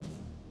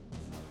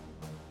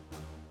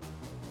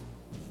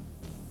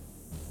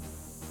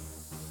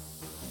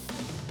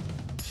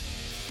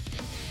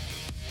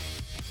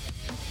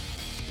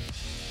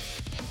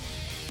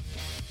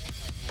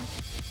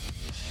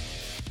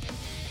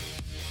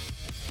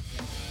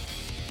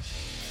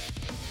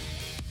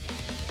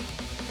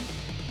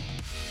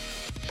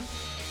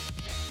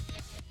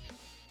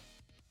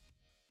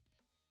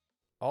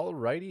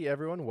Alrighty,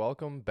 everyone,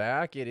 welcome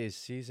back. It is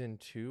season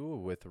two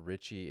with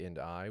Richie and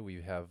I.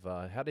 We have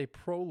had a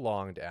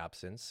prolonged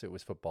absence. It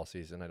was football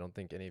season. I don't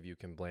think any of you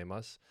can blame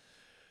us.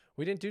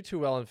 We didn't do too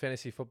well in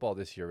fantasy football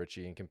this year,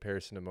 Richie, in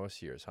comparison to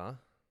most years, huh?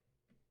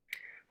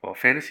 Well,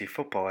 fantasy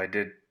football, I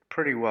did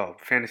pretty well.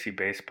 Fantasy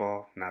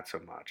baseball, not so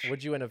much.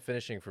 What'd you end up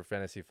finishing for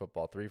fantasy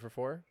football? Three for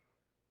four?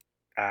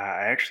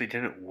 I actually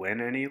didn't win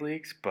any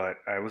leagues, but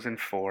I was in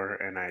four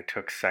and I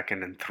took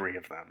second in three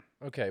of them.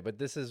 Okay, but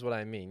this is what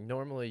I mean.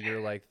 Normally, you're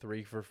like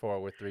three for four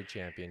with three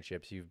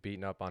championships. You've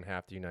beaten up on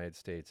half the United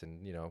States and,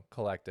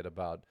 collected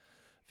about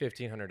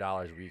 $1,500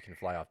 where you can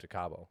fly off to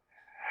Cabo.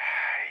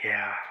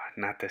 Yeah,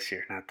 not this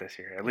year, not this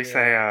year. At least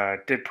Yeah,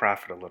 I did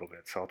profit a little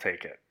bit, so I'll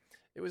take it.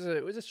 it was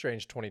a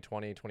strange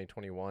 2020,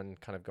 2021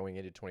 kind of going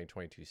into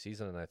 2022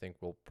 season, and I think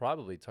we'll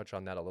probably touch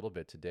on that a little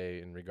bit today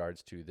in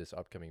regards to this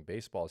upcoming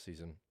baseball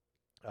season.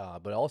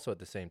 But also at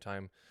the same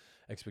time,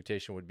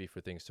 expectation would be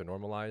for things to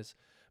normalize.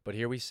 But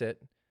here we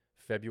sit,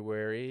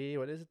 February,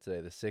 what is it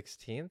today? The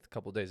 16th, a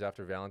couple days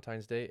after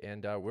Valentine's Day,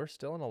 and we're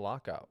still in a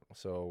lockout.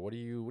 So what are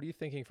you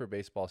thinking for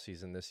baseball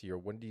season this year?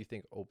 When do you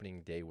think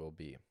opening day will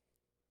be?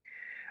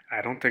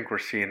 I don't think we're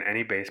seeing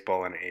any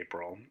baseball in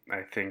April.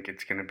 I think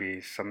it's going to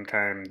be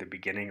sometime the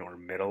beginning or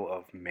middle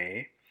of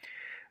May.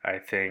 I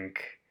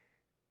think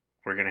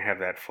we're going to have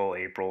that full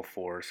April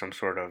for some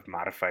sort of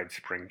modified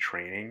spring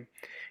training,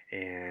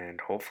 and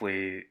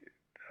hopefully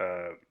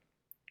uh,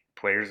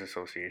 Players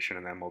Association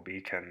and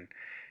MLB can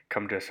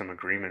come to some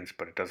agreements,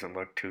 but it doesn't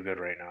look too good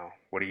right now.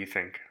 What do you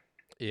think?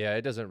 Yeah,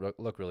 it doesn't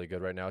look really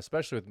good right now,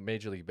 especially with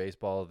Major League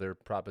Baseball. Their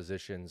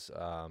propositions,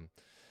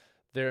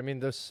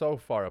 they're so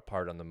far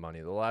apart on the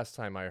money. The last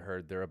time I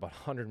heard, they're about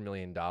 $100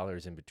 million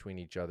in between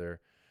each other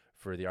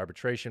for the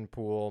arbitration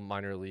pool.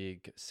 Minor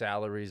league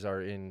salaries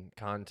are in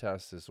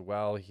contest as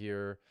well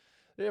here.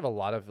 They have a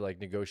lot of like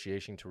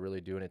negotiation to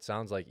really do, and it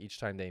sounds like each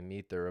time they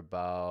meet, they're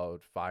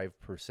about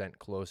 5%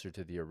 closer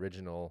to the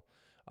original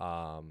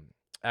um,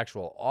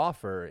 actual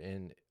offer.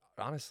 And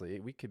honestly,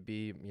 we could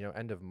be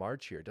end of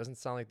March here. It doesn't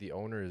sound like the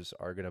owners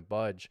are going to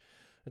budge.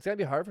 It's going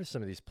to be hard for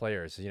some of these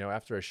players.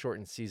 After a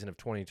shortened season of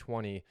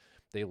 2020,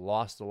 they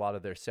lost a lot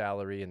of their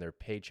salary and their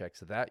paychecks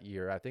that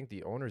year. I think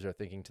the owners are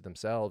thinking to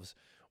themselves,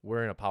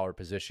 we're in a power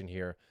position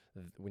here.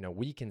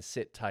 We can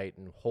sit tight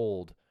and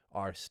hold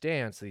our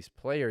stance. These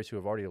players who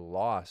have already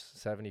lost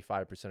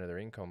 75% of their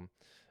income,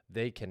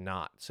 they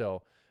cannot.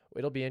 So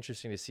it'll be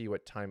interesting to see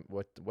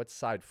what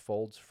side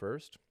folds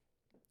first.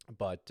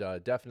 But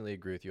definitely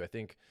agree with you. I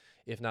think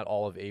if not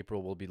all of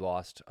April will be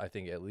lost, I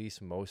think at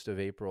least most of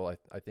April.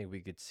 I think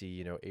we could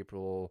see,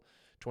 April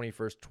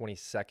 21st,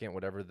 22nd,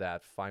 whatever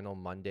that final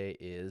Monday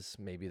is,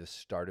 maybe the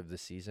start of the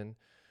season,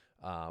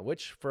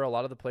 which for a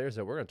lot of the players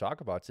that we're going to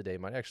talk about today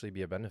might actually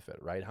be a benefit,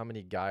 right? How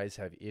many guys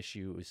have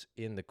issues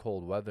in the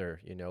cold weather?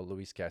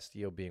 Luis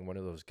Castillo being one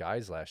of those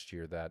guys last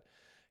year that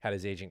had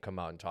his agent come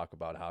out and talk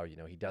about how,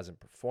 he doesn't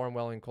perform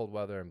well in cold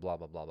weather and blah,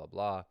 blah, blah, blah,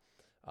 blah.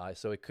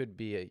 So it could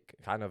be a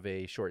kind of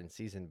a shortened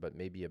season, but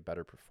maybe a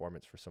better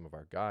performance for some of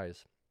our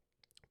guys.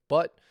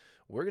 But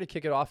we're going to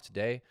kick it off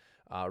today.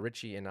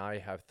 Richie and I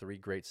have three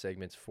great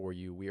segments for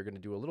you. We are going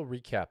to do a little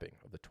recapping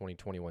of the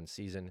 2021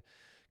 season,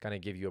 kind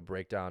of give you a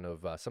breakdown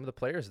of some of the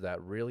players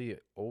that really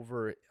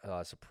over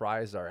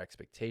surprised our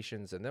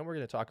expectations, and then we're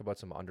going to talk about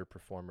some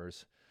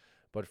underperformers.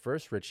 But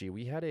first, Richie,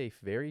 we had a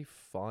very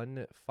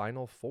fun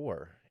Final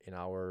Four in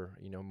our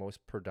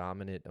most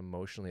predominant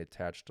emotionally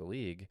attached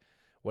league.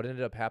 What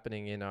ended up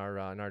happening in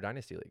our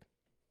dynasty league?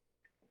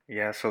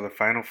 Yeah, so the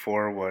final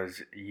four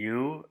was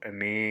you and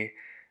me,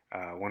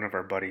 one of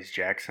our buddies,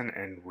 Jackson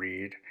and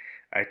Reed.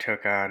 I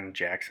took on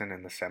Jackson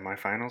in the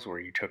semifinals, where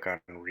you took on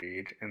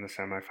Reed in the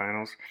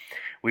semifinals.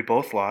 We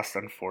both lost,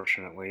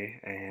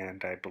 unfortunately,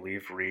 and I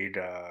believe Reed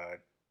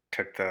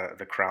took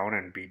the crown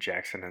and beat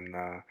Jackson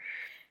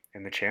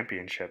in the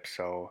championship.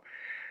 So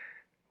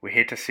we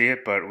hate to see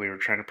it, but we were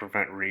trying to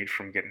prevent Reed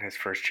from getting his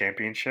first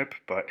championship,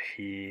 but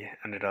he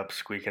ended up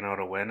squeaking out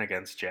a win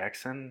against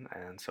Jackson,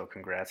 and so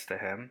congrats to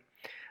him.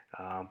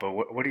 But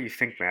what do you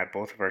think, Matt?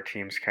 Both of our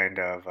teams kind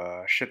of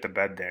shit the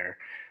bed there.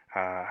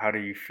 How do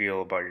you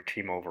feel about your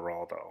team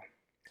overall, though?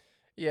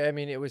 Yeah, I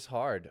mean it was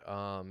hard,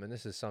 and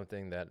this is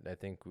something that I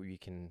think we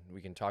can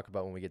talk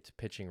about when we get to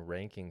pitching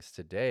rankings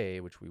today,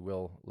 which we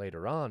will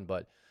later on.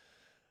 But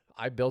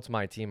I built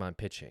my team on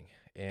pitching,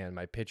 and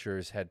my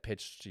pitchers had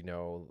pitched,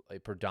 a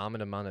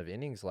predominant amount of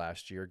innings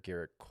last year.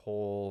 Garrett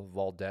Cole,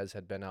 Valdez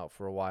had been out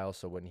for a while,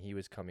 so when he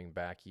was coming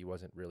back, he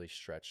wasn't really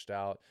stretched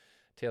out.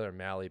 Taylor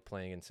Malley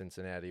playing in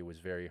Cincinnati was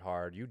very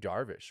hard. Yu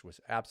Darvish was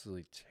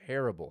absolutely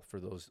terrible for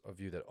those of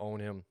you that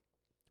own him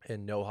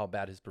and know how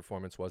bad his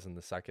performance was in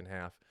the second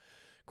half.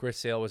 Chris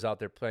Sale was out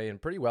there playing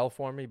pretty well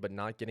for me, but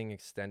not getting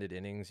extended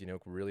innings,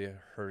 really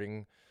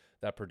hurting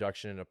that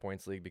production in a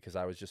points league because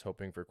I was just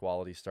hoping for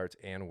quality starts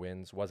and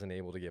wins. Wasn't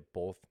able to get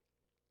both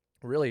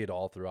really at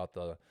all throughout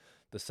the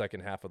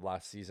second half of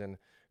last season.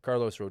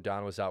 Carlos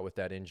Rodon was out with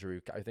that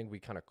injury. I think we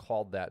kind of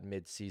called that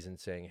mid-season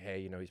saying,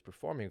 hey, he's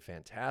performing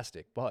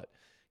fantastic, but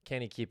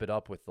can he keep it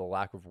up with the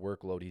lack of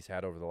workload he's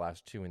had over the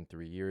last 2 and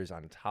 3 years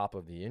on top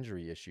of the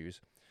injury issues?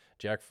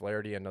 Jack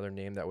Flaherty, another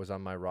name that was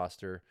on my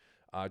roster.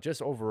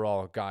 Just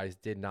overall, guys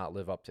did not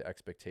live up to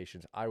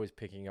expectations. I was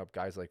picking up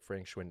guys like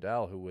Frank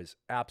Schwindel, who was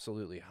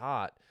absolutely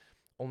hot,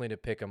 only to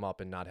pick him up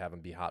and not have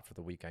him be hot for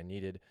the week I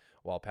needed,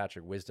 while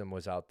Patrick Wisdom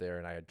was out there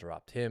and I had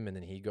dropped him, and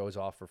then he goes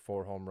off for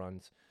 4 home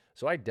runs.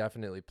 So I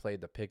definitely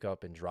played the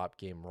pickup and drop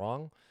game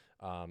wrong.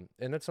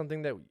 And that's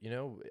something that,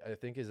 I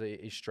think is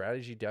a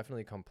strategy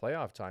definitely come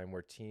playoff time,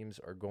 where teams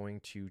are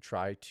going to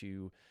try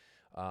to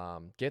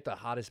get the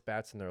hottest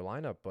bats in their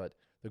lineup. But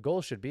the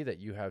goal should be that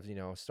you have,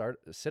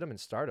 sit them in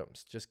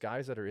stardoms, just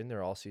guys that are in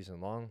there all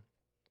season long.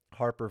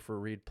 Harper for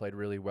Reed played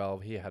really well.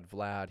 He had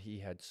Vlad,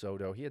 he had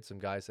Soto, he had some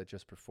guys that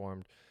just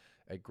performed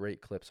at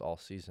great clips all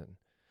season.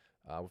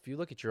 If you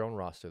look at your own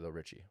roster, though,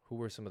 Richie, who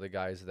were some of the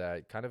guys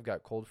that kind of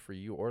got cold for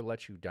you or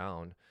let you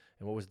down?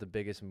 And what was the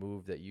biggest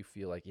move that you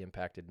feel like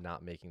impacted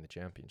not making the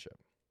championship?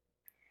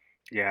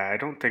 Yeah, I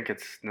don't think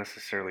it's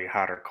necessarily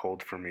hot or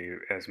cold for me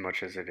as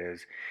much as it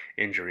is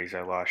injuries.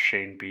 I lost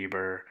Shane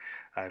Bieber,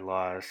 I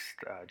lost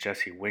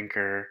Jesse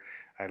Winker,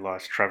 I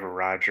lost Trevor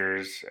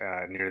Rogers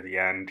near the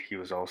end. He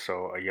was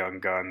also a young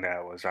gun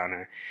that was on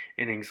a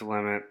innings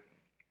limit,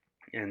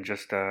 and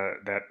just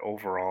that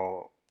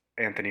overall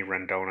Anthony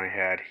Rendon I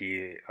had,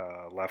 he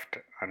left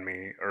on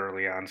me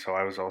early on, so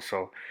I was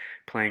also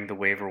playing the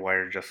waiver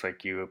wire just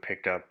like you.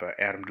 Picked up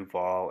Adam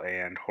Duvall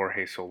and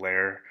Jorge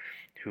Soler,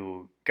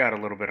 who got a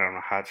little bit on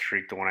a hot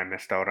streak. The one I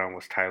missed out on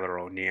was Tyler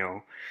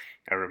O'Neill.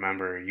 I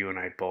remember you and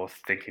I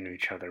both thinking to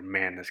each other,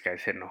 man, this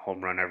guy's hitting a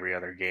home run every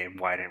other game.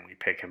 Why didn't we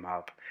pick him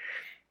up?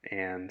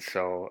 And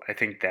so I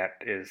think that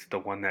is the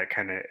one that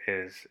kind of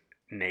is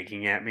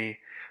nagging at me.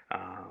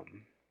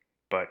 Um,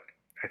 but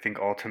I think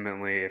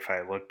ultimately, if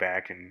I look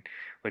back and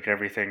look at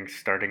everything,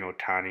 starting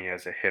Otani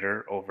as a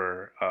hitter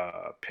over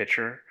a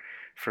pitcher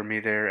for me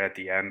there at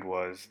the end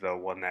was the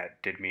one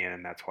that did me in,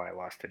 and that's why I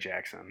lost to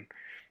Jackson.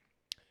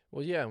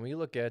 Well, yeah, and we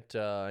look at,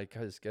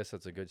 guess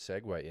that's a good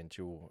segue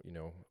into,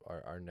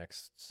 our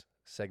next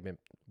segment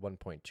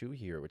 1.2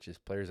 here, which is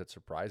players that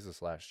surprised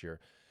us last year.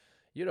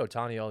 You had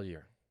Otani all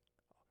year,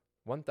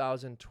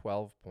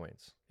 1,012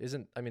 points.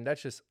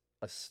 That's just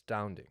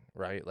astounding,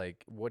 right?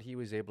 Like what he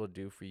was able to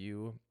do for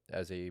you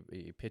as a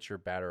pitcher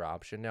batter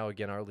option. Now,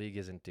 again, our league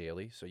isn't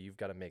daily, so you've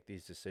got to make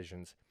these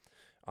decisions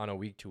on a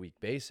week to week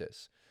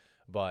basis.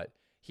 But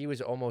he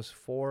was almost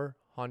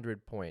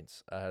 400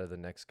 points ahead of the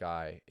next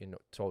guy in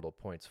total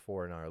points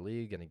for in our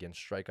league. And again,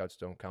 strikeouts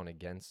don't count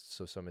against,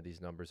 so some of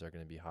these numbers are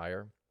going to be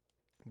higher.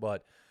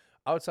 But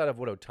outside of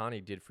what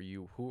Otani did for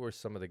you, who are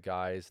some of the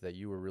guys that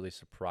you were really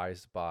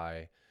surprised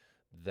by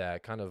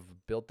that kind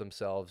of built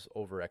themselves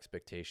over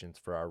expectations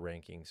for our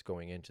rankings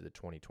going into the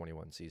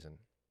 2021 season?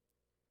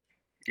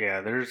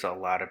 Yeah, there's a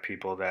lot of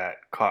people that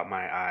caught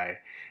my eye.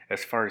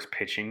 As far as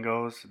pitching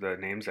goes, the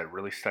names that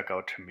really stuck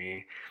out to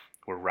me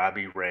were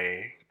Robbie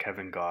Ray,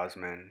 Kevin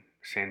Gausman,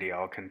 Sandy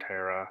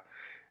Alcantara,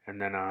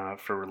 and then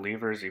for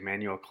relievers,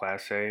 Emmanuel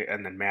Clase,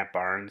 and then Matt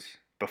Barnes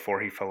before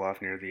he fell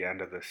off near the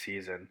end of the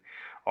season.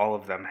 All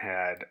of them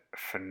had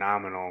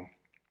phenomenal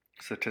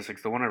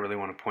statistics. The one I really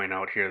want to point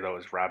out here, though,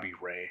 is Robbie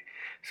Ray,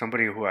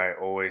 somebody who I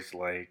always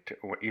liked,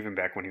 even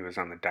back when he was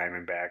on the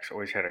Diamondbacks.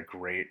 Always had a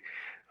great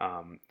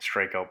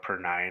strikeout per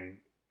nine.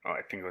 Oh,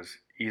 I think it was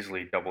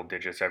easily double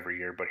digits every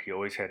year, but he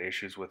always had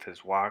issues with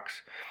his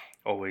walks.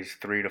 Always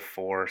 3 to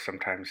 4,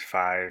 sometimes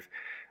 5,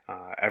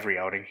 every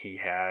outing he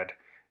had.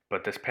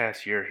 But this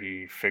past year,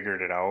 he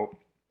figured it out,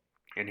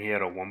 and he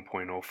had a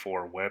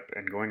 1.04 whip.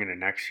 And going into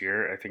next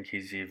year, I think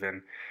he's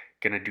even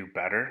going to do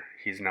better.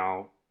 He's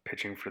now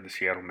pitching for the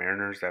Seattle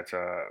Mariners. That's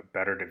a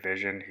better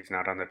division. He's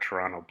not on the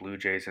Toronto Blue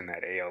Jays in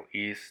that AL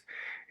East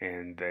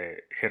in the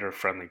hitter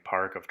friendly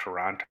park of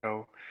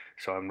Toronto.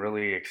 So I'm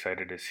really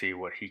excited to see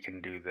what he can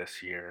do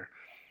this year.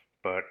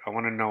 But I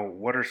want to know,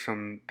 what are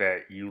some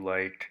that you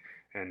liked,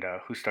 and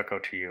who stuck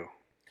out to you?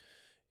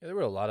 Yeah, there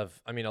were a lot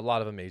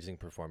of amazing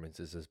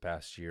performances this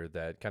past year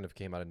that kind of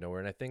came out of nowhere,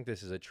 and I think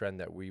this is a trend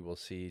that we will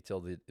see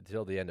till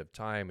the end of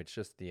time. It's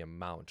just the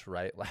amount,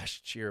 right?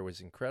 Last year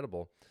was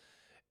incredible,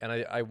 and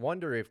I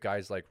wonder if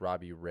guys like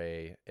Robbie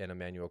Ray and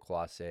Emmanuel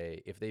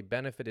Clase, if they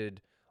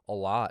benefited a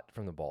lot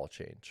from the ball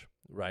change,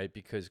 right?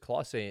 Because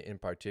Clase in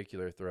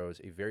particular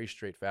throws a very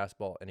straight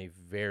fastball and a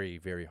very,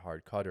 very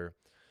hard cutter.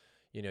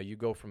 You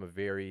go from a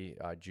very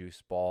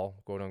juice ball,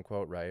 quote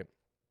unquote, right,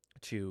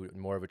 to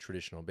more of a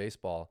traditional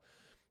baseball.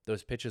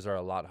 Those pitches are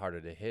a lot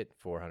harder to hit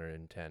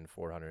 410,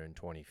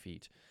 420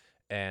 feet.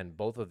 And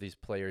both of these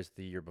players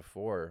the year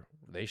before,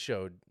 they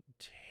showed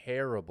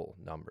terrible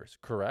numbers,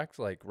 correct?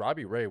 Like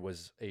Robbie Ray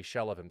was a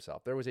shell of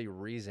himself. There was a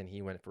reason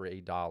he went for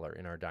 $1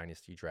 in our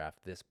dynasty draft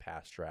this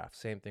past draft.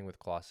 Same thing with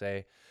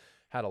Clase.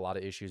 Had a lot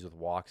of issues with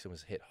walks and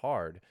was hit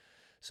hard.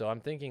 So I'm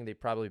thinking they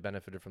probably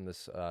benefited from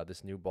this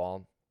new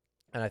ball.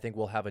 And I think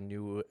we'll have a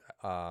new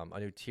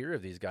tier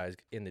of these guys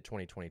in the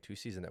 2022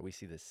 season that we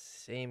see the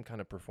same kind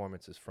of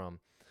performances from,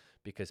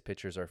 because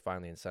pitchers are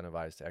finally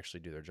incentivized to actually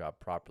do their job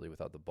properly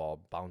without the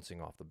ball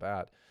bouncing off the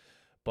bat.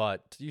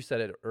 But you said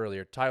it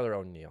earlier, Tyler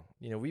O'Neill.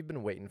 We've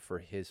been waiting for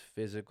his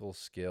physical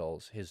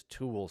skills, his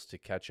tools to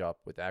catch up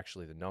with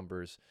actually the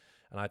numbers.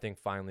 And I think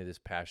finally this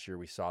past year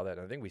we saw that.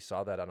 And I think we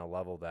saw that on a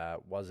level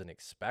that wasn't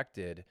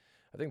expected.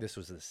 I think this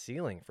was the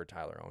ceiling for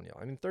Tyler O'Neill.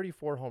 I mean,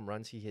 34 home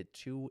runs, he hit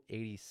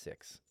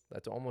 286.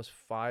 That's almost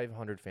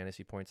 500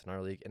 fantasy points in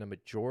our league, and a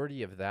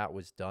majority of that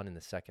was done in the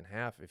second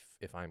half,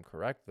 if I'm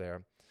correct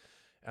there.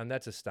 And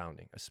that's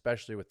astounding,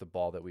 especially with the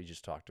ball that we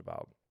just talked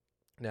about.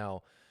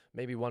 Now,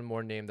 maybe one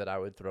more name that I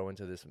would throw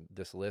into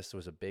this list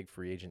was a big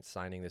free agent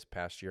signing this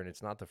past year, and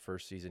it's not the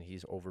first season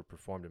he's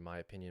overperformed in my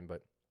opinion,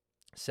 but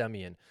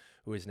Semien,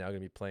 who is now going to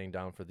be playing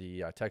down for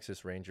the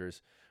Texas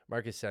Rangers.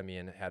 Marcus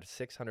Semien had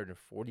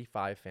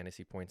 645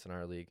 fantasy points in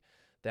our league.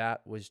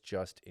 That was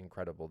just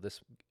incredible.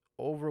 This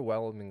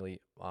overwhelmingly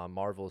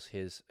marvels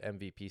his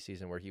MVP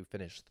season, where he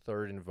finished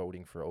third in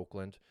voting for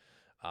Oakland,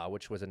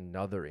 which was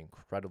another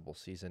incredible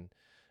season.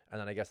 And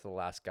then I guess the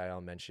last guy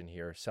I'll mention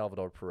here,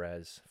 Salvador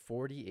Perez,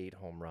 48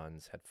 home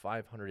runs, had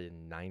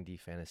 590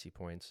 fantasy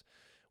points.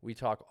 We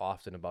talk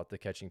often about the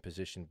catching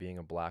position being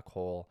a black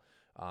hole.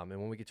 And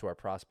when we get to our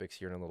prospects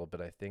here in a little bit,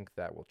 I think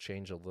that will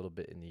change a little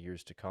bit in the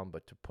years to come.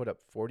 But to put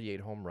up 48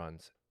 home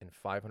runs and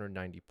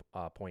 590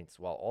 points,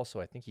 while also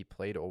I think he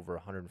played over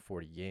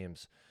 140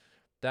 games,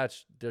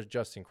 they're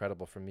just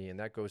incredible for me. And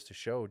that goes to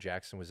show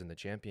Jackson was in the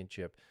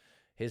championship.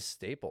 His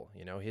staple,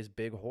 his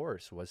big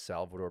horse was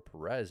Salvador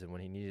Perez. And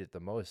when he needed it the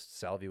most,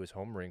 Salvi was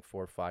homering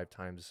 4 or 5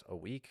 times a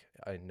week.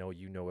 I know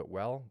you know it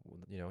well.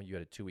 You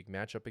had a 2-week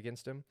matchup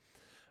against him.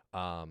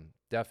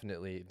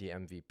 Definitely the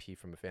MVP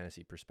from a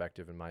fantasy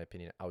perspective, in my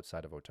opinion,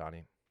 outside of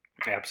Ohtani.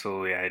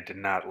 Absolutely, I did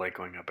not like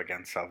going up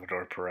against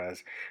Salvador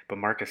Perez, but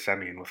Marcus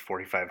Semien with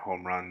 45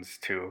 home runs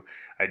too.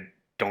 I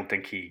don't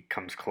think he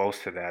comes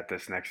close to that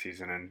this next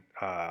season in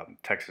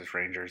Texas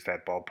Rangers.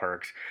 That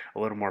ballpark's a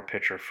little more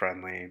pitcher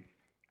friendly,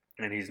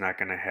 and he's not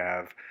going to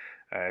have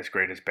as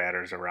great as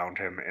batters around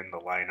him in the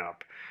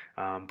lineup.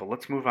 But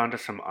let's move on to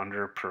some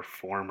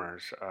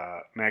underperformers.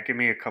 Matt, give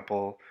me a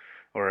couple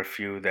or a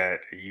few that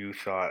you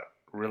thought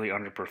really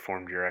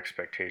underperformed your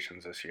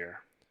expectations this year.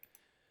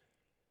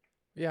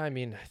 Yeah, I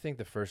mean, I think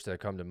the first that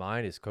come to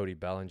mind is Cody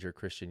Bellinger,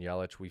 Christian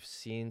Yelich. We've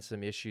seen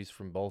some issues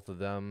from both of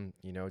them,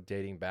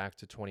 dating back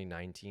to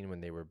 2019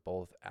 when they were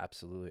both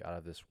absolutely out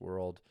of this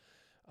world.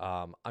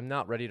 I'm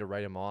not ready to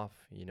write him off.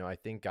 I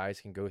think guys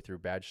can go through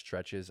bad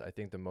stretches. I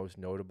think the most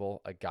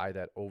notable, a guy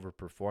that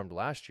overperformed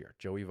last year,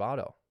 Joey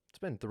Votto. It's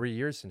been 3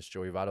 years since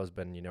Joey Votto's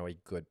been, a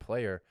good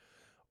player.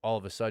 All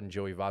of a sudden,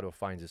 Joey Votto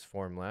finds his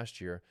form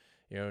last year.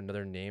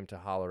 Another name to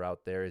holler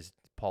out there is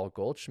Paul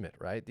Goldschmidt,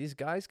 right? These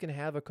guys can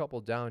have a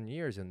couple down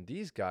years, and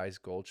these guys,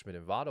 Goldschmidt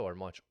and Votto, are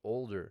much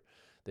older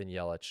than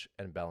Yelich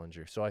and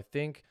Bellinger. So I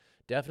think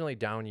definitely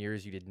down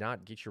years, you did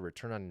not get your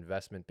return on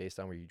investment based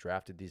on where you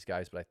drafted these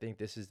guys, but I think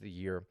this is the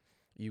year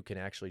you can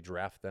actually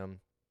draft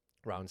them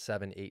around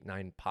 7, 8,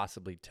 9,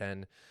 possibly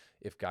 10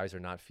 if guys are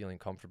not feeling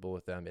comfortable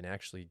with them and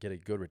actually get a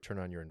good return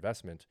on your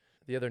investment.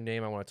 The other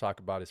name I want to talk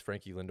about is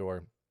Frankie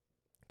Lindor.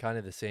 Kind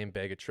of the same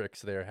bag of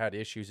tricks there. Had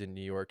issues in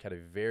New York, had a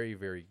very,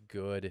 very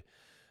good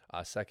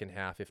second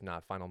half, if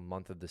not final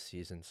month of the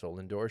season. So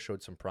Lindor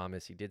showed some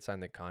promise. He did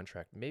sign the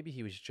contract. Maybe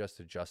he was just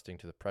adjusting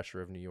to the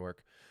pressure of New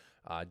York.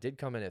 Did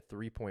come in at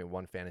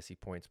 3.1 fantasy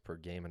points per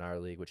game in our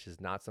league, which is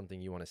not something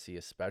you want to see,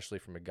 especially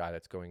from a guy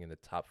that's going in the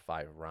top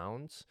 5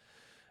 rounds.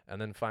 And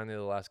then finally,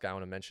 the last guy I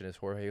want to mention is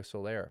Jorge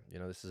Soler.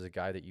 This is a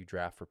guy that you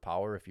draft for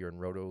power. If you're in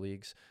roto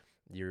leagues,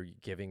 you're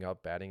giving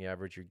up batting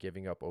average, you're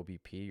giving up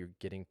OBP, you're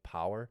getting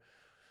power.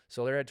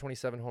 Soler had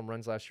 27 home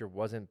runs last year.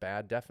 Wasn't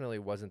bad. Definitely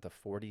wasn't the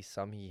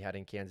 40-some he had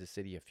in Kansas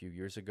City a few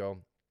years ago.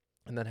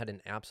 And then had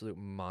an absolute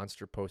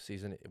monster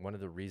postseason. One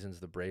of the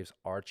reasons the Braves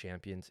are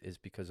champions is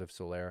because of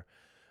Soler.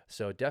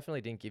 So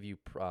definitely didn't give you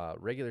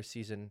regular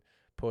season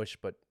push,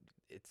 but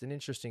it's an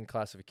interesting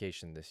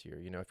classification this year.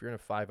 If you're in a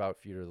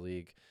 5-outfielder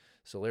league,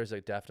 Soler's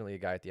definitely a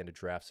guy at the end of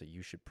drafts that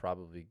you should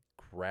probably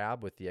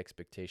grab with the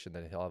expectation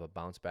that he'll have a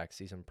bounce-back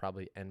season,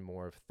 probably end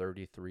more of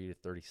 33 to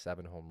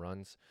 37 home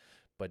runs.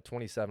 But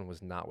 27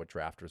 was not what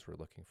drafters were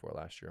looking for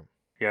last year.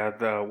 Yeah,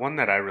 the one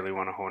that I really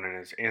want to hone in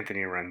is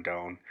Anthony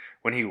Rendon.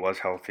 When he was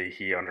healthy,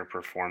 he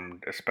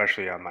underperformed,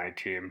 especially on my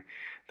team.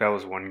 That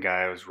was one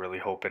guy I was really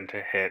hoping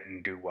to hit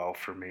and do well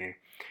for me.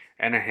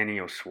 And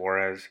Eugenio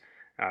Suarez,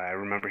 I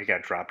remember he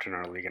got dropped in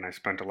our league, and I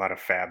spent a lot of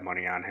fab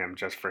money on him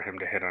just for him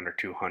to hit under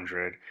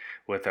 200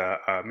 with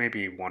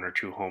maybe 1 or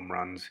 2 home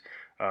runs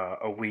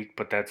a week,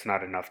 but that's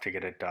not enough to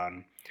get it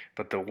done.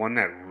 But the one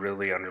that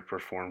really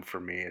underperformed for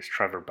me is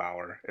Trevor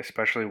Bauer,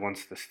 especially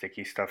once the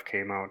sticky stuff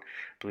came out.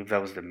 I believe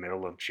that was the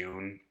middle of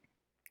June.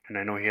 And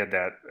I know he had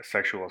that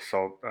sexual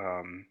assault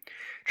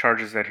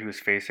charges that he was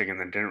facing and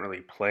then didn't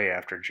really play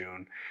after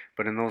June.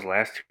 But in those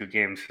last 2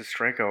 games, his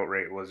strikeout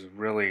rate was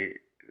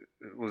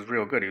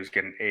real good. He was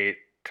getting 8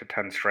 to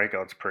 10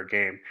 strikeouts per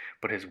game,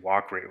 but his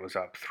walk rate was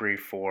up 3,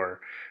 4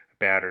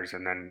 batters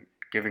and then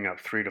giving up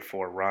 3 to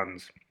 4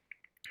 runs.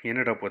 He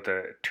ended up with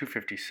a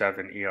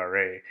 2.57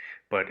 ERA,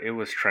 but it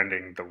was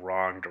trending the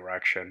wrong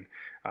direction.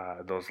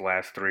 those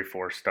last 3,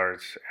 4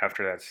 starts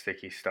after that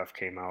sticky stuff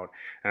came out.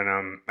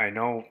 And I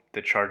know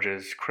the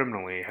charges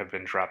criminally have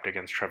been dropped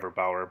against Trevor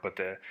Bauer, but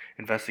the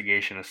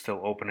investigation is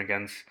still open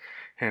against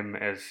him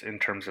as in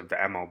terms of the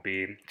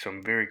MLB. So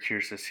I'm very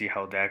curious to see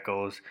how that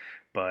goes.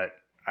 But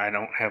I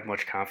don't have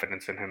much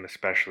confidence in him,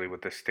 especially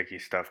with the sticky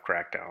stuff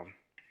crackdown.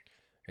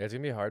 Yeah, it's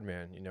gonna be hard,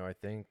 man. I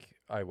think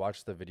I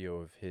watched the video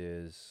of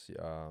his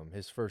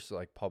first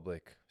like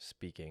public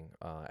speaking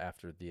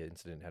after the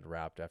incident had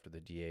wrapped, after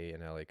the DA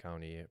in LA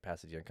County,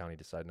 Pasadena County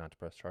decided not to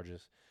press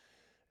charges.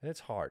 And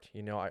it's hard.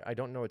 I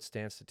don't know what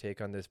stance to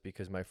take on this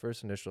because my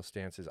first initial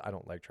stance is I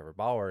don't like Trevor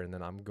Bauer, and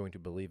then I'm going to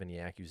believe any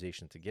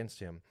accusations against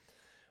him.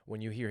 When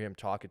you hear him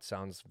talk, it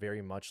sounds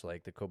very much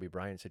like the Kobe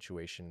Bryant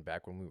situation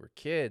back when we were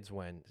kids,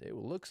 when it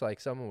looks like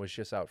someone was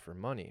just out for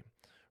money,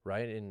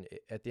 right? And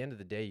at the end of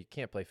the day, you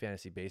can't play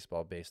fantasy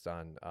baseball based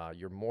on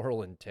your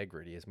moral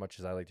integrity. As much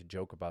as I like to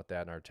joke about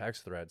that in our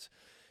text threads,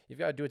 you've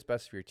got to do what's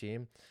best for your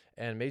team.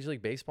 And Major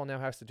League Baseball now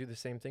has to do the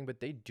same thing,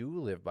 but they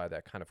do live by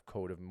that kind of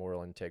code of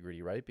moral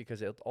integrity, right?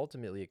 Because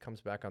ultimately it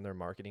comes back on their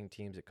marketing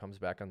teams. It comes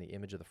back on the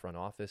image of the front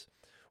office.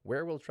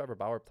 Where will Trevor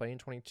Bauer play in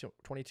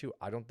 2022?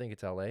 I don't think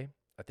it's LA.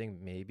 I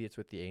think maybe it's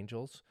with the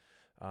Angels.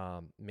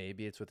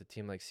 Maybe it's with a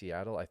team like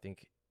Seattle. I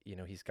think,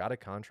 he's got a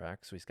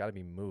contract, so he's got to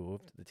be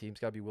moved. The team's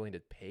got to be willing to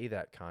pay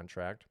that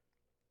contract.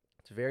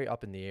 It's very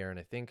up in the air. And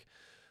I think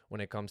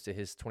when it comes to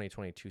his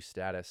 2022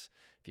 status,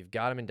 if you've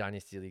got him in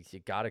dynasty leagues, you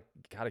gotta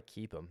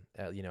keep him.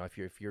 If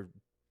you're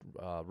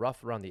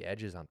rough around the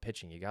edges on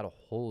pitching, you gotta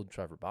hold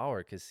Trevor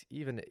Bauer because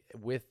even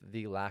with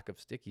the lack of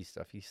sticky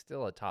stuff, he's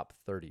still a top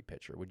 30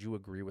 pitcher. Would you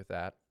agree with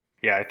that?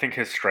 Yeah, I think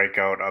his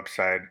strikeout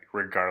upside,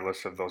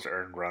 regardless of those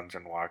earned runs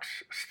and walks,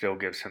 still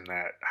gives him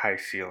that high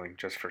ceiling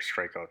just for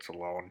strikeouts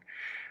alone.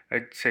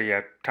 I'd say,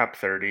 yeah, top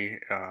 30,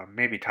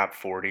 maybe top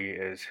 40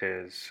 is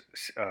his,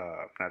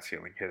 not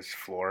ceiling, his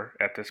floor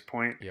at this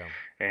point. Yeah.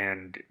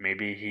 And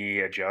maybe he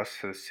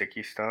adjusts to the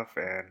sticky stuff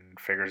and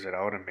figures it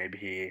out, and maybe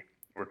he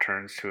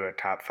returns to a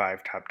top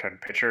 5, top 10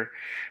 pitcher.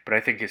 But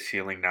I think his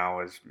ceiling now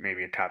is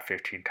maybe a top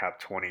 15,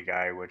 top 20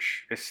 guy,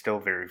 which is still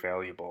very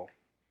valuable.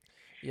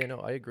 Yeah, no,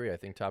 I agree. I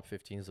think top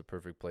 15 is the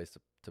perfect place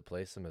to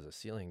place him as a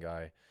ceiling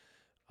guy.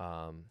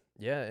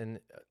 Yeah, and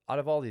out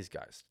of all these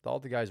guys, all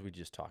the guys we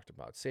just talked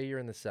about, say you're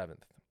in the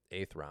seventh,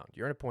 eighth round,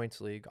 you're in a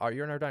points league, or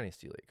you're in our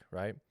dynasty league,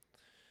 right?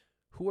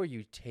 Who are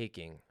you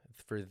taking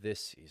for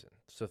this season?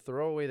 So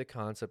throw away the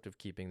concept of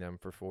keeping them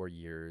for 4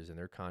 years and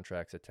their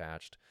contracts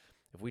attached.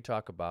 If we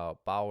talk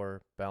about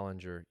Bauer,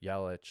 Bellinger,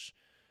 Yelich,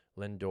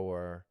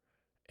 Lindor,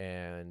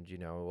 and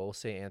we'll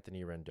say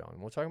Anthony Rendon.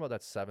 We'll talk about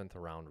that seventh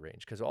round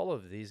range because all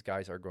of these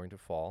guys are going to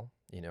fall,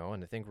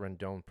 and I think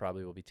Rendon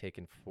probably will be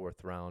taken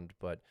fourth round,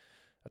 but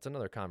that's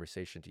another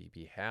conversation to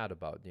be had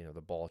about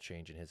the ball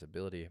change and his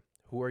ability.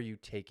 Who are you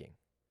taking?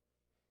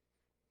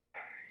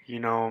 You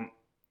know,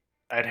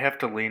 I'd have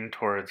to lean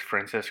towards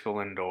Francisco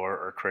Lindor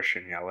or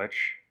Christian Yelich,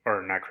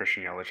 or not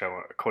Christian Yelich, I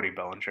want Cody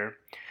Bellinger.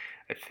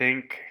 I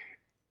think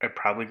I'd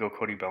probably go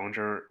Cody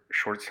Bellinger.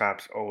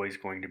 Shortstop's always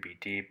going to be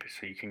deep,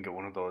 so you can get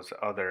one of those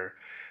other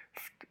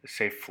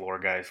safe floor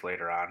guys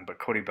later on. But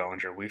Cody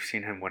Bellinger, we've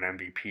seen him win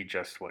MVP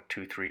just what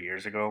 2, 3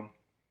 years ago.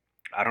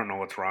 I don't know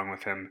what's wrong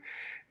with him.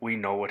 We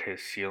know what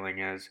his ceiling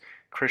is.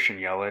 Christian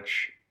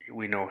Yelich,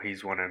 we know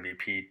he's won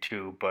MVP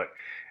too, but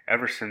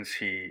ever since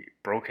he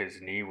broke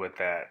his knee with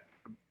that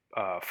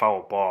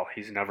foul ball,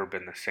 he's never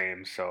been the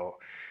same. So,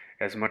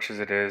 as much as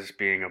it is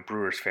being a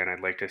Brewers fan, I'd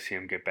like to see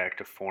him get back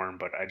to form,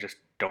 but I just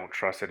don't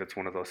trust it. It's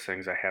one of those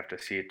things I have to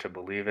see it to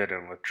believe it.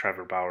 And with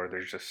Trevor Bauer,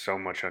 there's just so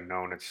much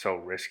unknown. It's so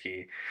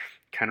risky.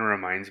 Kind of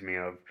reminds me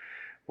of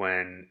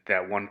when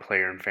that one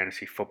player in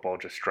fantasy football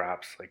just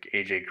drops, like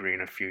AJ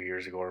Green a few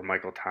years ago or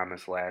Michael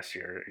Thomas last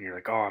year, and you're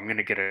like, oh, I'm going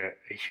to get a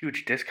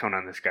huge discount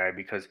on this guy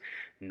because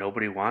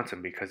nobody wants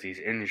him because he's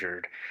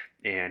injured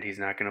and he's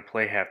not going to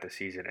play half the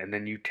season. And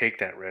then you take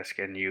that risk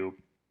and you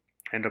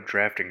end up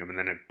drafting him, and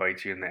then it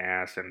bites you in the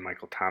ass, and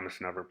Michael Thomas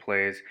never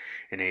plays,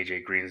 and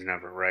AJ Green's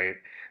never right.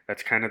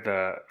 That's kind of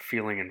the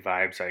feeling and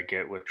vibes I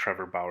get with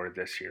Trevor Bauer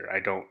this year. I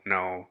don't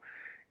know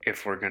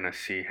if we're gonna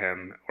see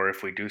him, or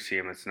if we do see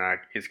him,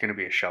 it's gonna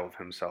be a shell of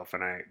himself,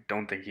 and I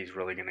don't think he's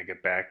really gonna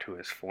get back to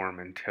his form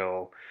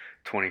until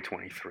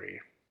 2023.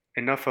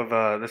 Enough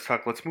of this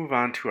talk. Let's move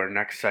on to our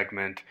next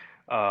segment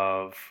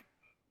of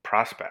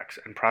prospects,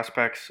 and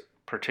prospects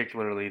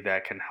particularly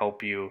that can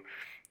help you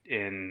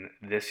in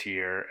this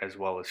year as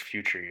well as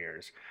future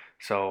years.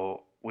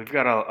 So we've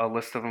got a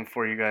list of them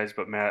for you guys,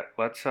 but Matt,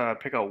 let's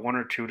pick out one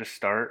or two to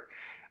start,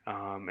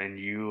 and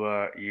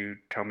you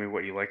tell me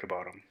what you like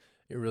about them.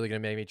 You're really gonna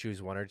make me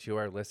choose one or two.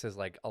 Our list is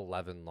like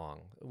 11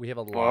 long. We have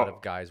a lot of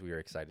Well, guys we are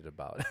excited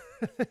about.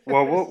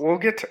 well, we'll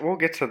get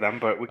to them,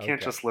 but we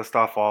can't Okay. just list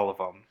off all of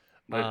them.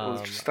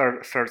 Let's just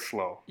Um, start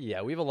slow.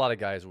 yeah, we have a lot of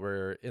guys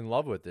we're in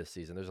love with this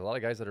season. There's a lot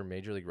of guys that are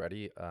major league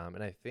ready.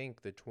 And I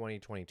think the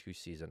 2022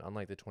 season,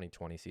 unlike the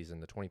 2020 season,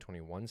 the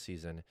 2021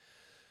 season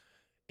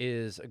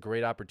is a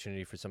great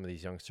opportunity for some of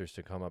these youngsters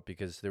to come up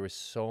because there was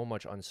so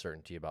much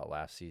uncertainty about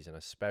last season,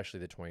 especially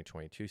the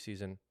 2022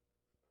 season.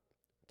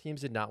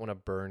 Teams did not want to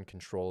burn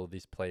control of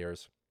these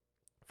players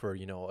for,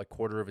 a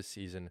quarter of a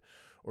season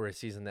or a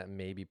season that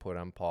may be put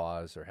on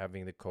pause, or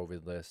having the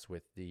COVID list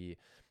with the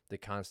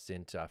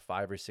constant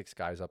 5 or 6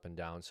 guys up and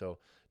down. So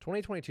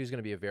 2022 is going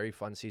to be a very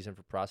fun season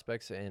for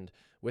prospects. And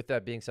with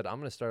that being said, I'm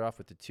going to start off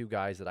with the two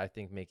guys that I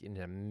think make an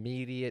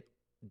immediate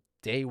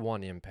day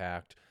one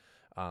impact.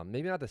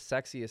 Maybe not the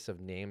sexiest of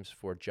names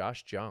for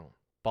Josh Jung,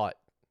 but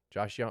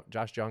Josh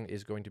Jung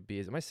is going to be.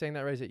 Am I saying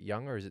that right? Is it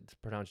Young or is it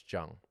pronounced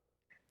Jung?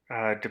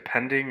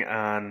 Depending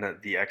on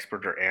the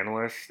expert or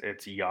analyst,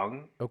 it's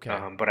Young, Okay.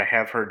 but I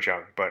have heard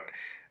Jung, but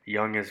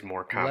Young is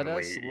more Let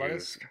commonly us let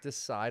us used.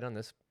 decide on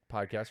this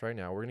podcast right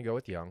now. We're gonna go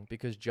with Young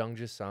because Jung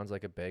just sounds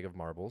like a bag of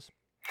marbles.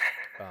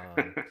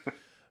 Um,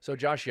 so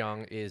Josh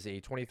Young is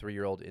a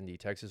 23-year-old in the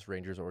Texas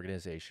Rangers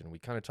organization. We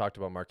kind of talked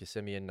about Marcus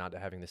Semien not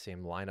having the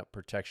same lineup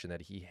protection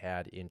that he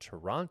had in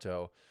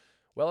Toronto.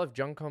 Well, if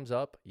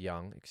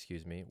Young,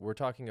 excuse me, we're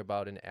talking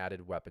about an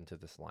added weapon to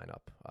this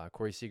lineup.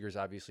 Corey Seager's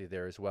obviously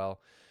there as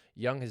well.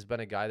 Young has been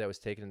a guy that was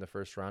taken in the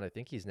first round. I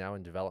think he's now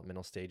in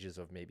developmental stages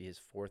of maybe his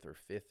fourth or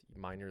fifth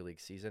minor league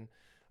season.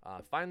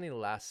 Finally,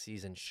 last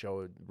season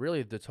showed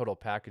really the total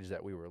package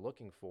that we were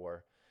looking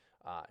for,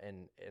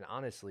 and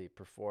honestly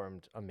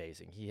performed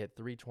amazing. He hit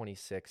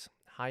 326,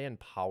 high end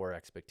power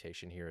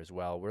expectation here as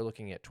well. We're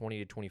looking at 20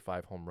 to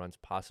 25 home runs,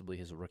 possibly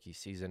his rookie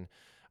season.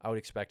 I would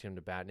expect him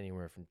to bat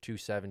anywhere from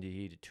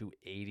 270 to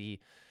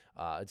 280,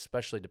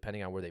 especially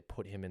depending on where they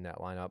put him in that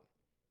lineup,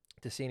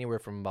 to see anywhere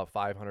from about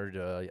 500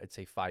 to I'd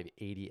say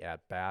 580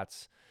 at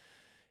bats.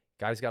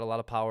 Guy's got a lot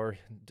of power,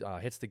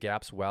 hits the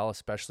gaps well,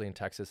 especially in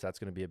Texas. That's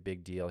going to be a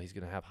big deal. He's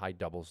going to have high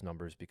doubles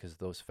numbers because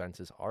those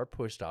fences are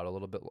pushed out a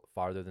little bit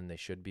farther than they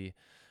should be.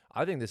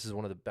 I think this is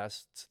one of the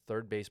best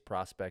third base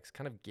prospects,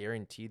 kind of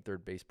guaranteed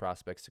third base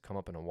prospects to come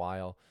up in a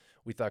while.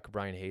 We thought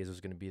Brian Hayes was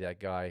going to be that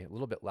guy. A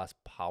little bit less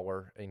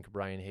power in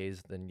Brian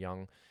Hayes than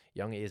Young.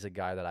 Young is a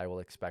guy that I will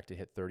expect to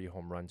hit 30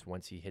 home runs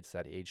once he hits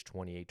that age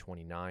 28,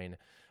 29.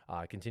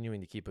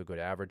 Continuing to keep a good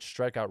average.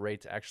 Strikeout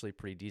rate's actually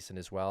pretty decent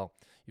as well.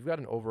 You've got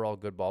an overall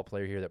good ball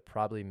player here that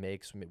probably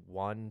makes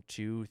 1,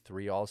 2,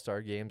 3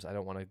 All-Star games. I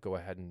don't want to go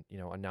ahead and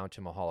announce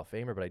him a Hall of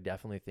Famer, but I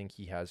definitely think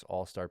he has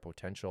All-Star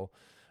potential,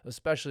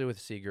 especially with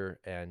Seager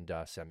and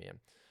Semien.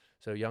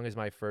 So Young is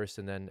my first,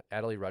 and then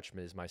Adley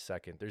Rutschman is my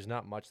second. There's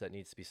not much that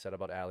needs to be said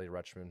about Adley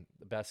Rutschman.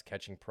 The best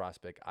catching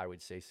prospect, I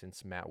would say,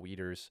 since Matt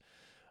Wieters.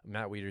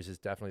 Matt Wieters is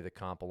definitely the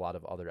comp a lot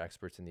of other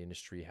experts in the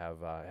industry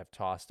have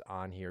tossed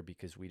on here,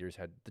 because Wieters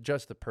had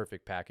just the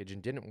perfect package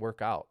and didn't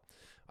work out.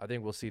 I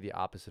think we'll see the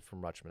opposite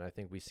from Rutschman. I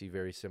think we see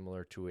very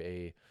similar to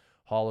a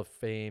Hall of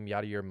Fame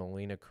Yadier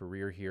Molina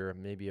career here,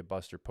 maybe a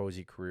Buster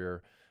Posey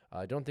career.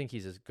 I don't think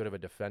he's as good of a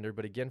defender,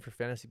 but again, for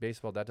fantasy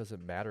baseball, that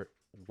doesn't matter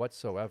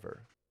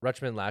whatsoever.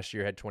 Rutschman last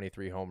year had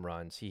 23 home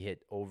runs. He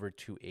hit over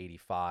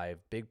 285.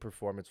 Big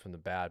performance from the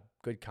bat,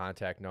 good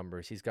contact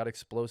numbers. He's got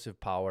explosive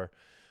power,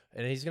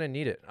 and he's going to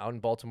need it. Out in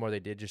Baltimore, they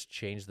did just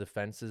change the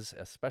fences,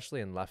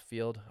 especially in left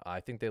field. I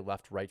think they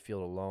left right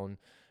field alone.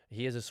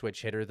 He is a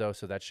switch hitter, though,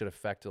 so that should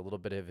affect a little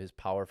bit of his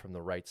power from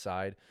the right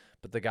side.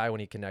 But the guy, when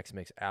he connects,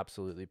 makes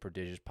absolutely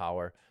prodigious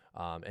power.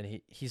 And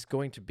he's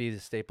going to be the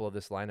staple of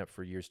this lineup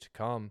for years to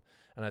come.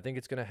 And I think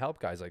it's going to help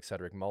guys like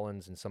Cedric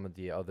Mullins and some of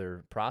the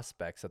other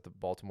prospects that the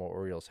Baltimore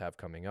Orioles have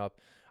coming up.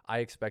 I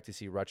expect to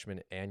see Rutschman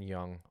and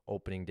Young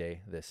opening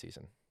day this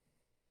season.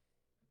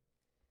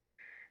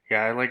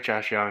 Yeah, I like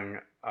Josh Young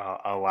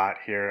a lot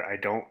here. I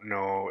don't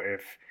know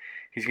if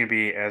he's going to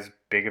be as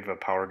big of a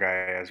power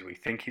guy as we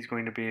think he's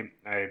going to be.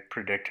 I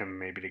predict him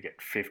maybe to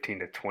get 15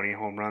 to 20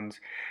 home runs,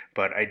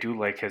 but I do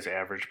like his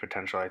average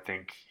potential. I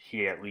think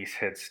he at least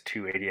hits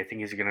 280. I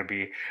think he's going to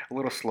be a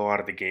little slow out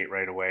of the gate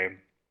right away.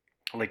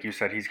 Like you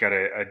said, he's got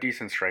a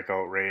decent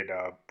strikeout rate,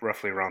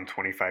 roughly around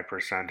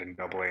 25% in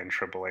Double A and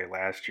Triple A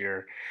last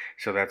year.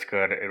 So that's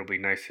good. It'll be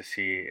nice to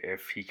see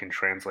if he can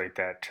translate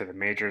that to the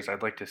majors.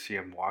 I'd like to see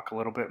him walk a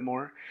little bit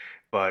more.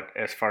 But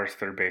as far as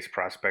third base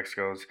prospects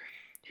goes,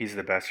 he's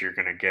the best you're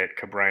going to get.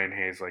 Brian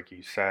Hayes, like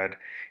you said,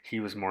 he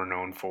was more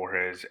known for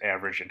his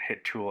average and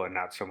hit tool and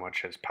not so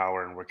much his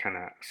power. And we kind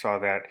of saw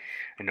that.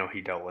 I know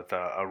he dealt with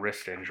a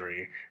wrist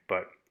injury,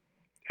 but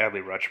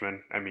Adley Rutschman,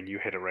 I mean, you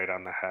hit it right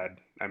on the head.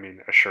 I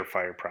mean, a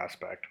surefire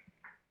prospect.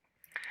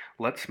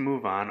 Let's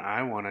move on.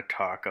 Let's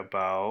talk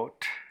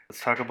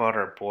about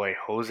our boy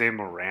Jose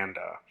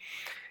Miranda.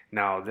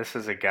 Now, this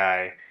is a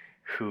guy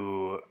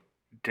who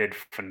did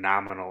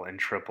phenomenal in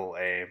Triple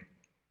A.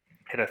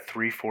 Hit a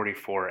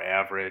 344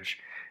 average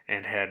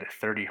and had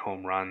 30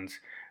 home runs.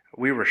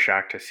 We were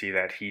shocked to see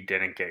that he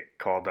didn't get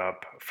called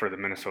up for the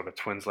Minnesota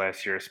Twins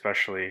last year,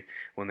 especially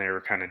when they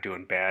were kind of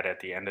doing bad at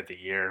the end of the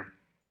year.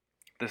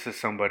 This is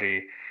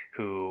somebody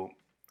who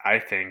I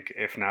think,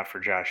 if not for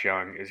Josh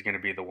Young, is going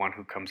to be the one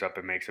who comes up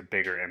and makes a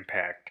bigger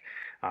impact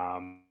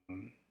um,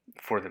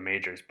 for the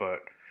majors. But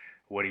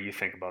what do you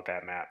think about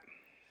that, Matt?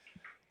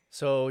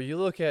 So you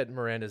look at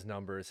Miranda's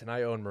numbers, and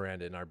I own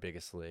Miranda in our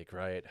biggest league,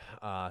 right?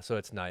 So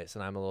it's nice,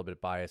 and I'm a little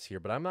bit biased here,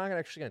 but I'm not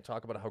actually going to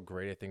talk about how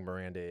great I think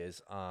Miranda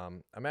is.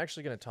 I'm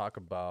actually going to talk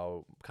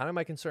about kind of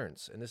my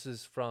concerns, and this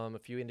is from a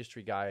few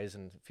industry guys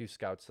and a few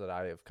scouts that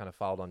I have kind of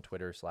followed on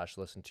Twitter /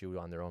 listened to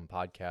on their own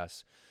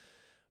podcasts.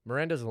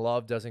 Miranda's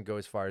love doesn't go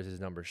as far as his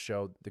numbers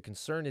show. The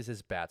concern is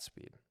his bat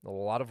speed. A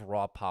lot of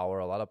raw power,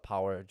 a lot of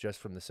power just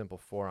from the simple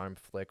forearm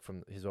flick,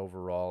 from his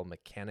overall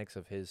mechanics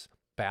of his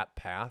bat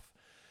path.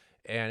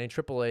 And in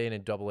AAA and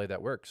in AA,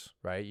 that works,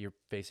 right? You're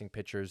facing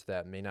pitchers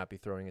that may not be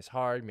throwing as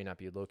hard, may not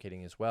be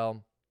locating as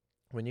well.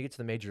 When you get to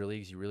the major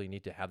leagues, you really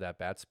need to have that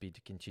bat speed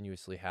to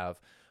continuously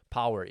have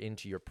power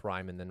into your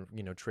prime and then,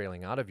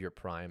 trailing out of your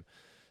prime.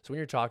 So when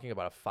you're talking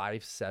about a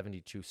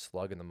 572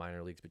 slug in the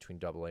minor leagues between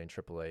AA and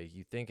AAA,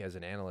 you think as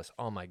an analyst,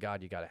 oh my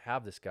God, you got to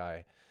have this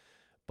guy.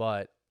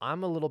 But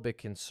I'm a little bit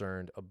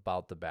concerned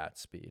about the bat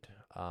speed.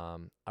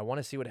 I want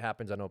to see what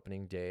happens on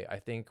opening day. I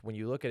think when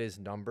you look at his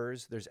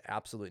numbers, there's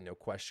absolutely no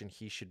question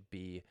he should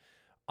be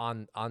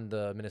on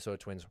the Minnesota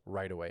Twins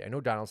right away. I know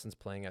Donaldson's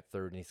playing at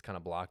third and he's kind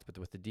of blocked, but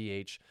with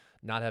the DH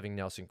not having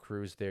Nelson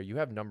Cruz there, you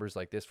have numbers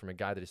like this from a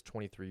guy that is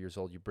 23 years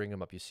old. You bring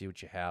him up, you see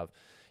what you have.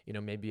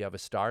 Maybe you have a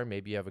star,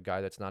 maybe you have a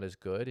guy that's not as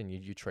good, and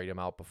you trade him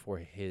out before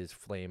his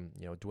flame,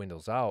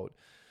 dwindles out.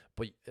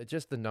 But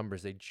just the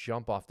numbers, they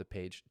jump off the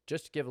page.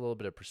 Just to give a little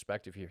bit of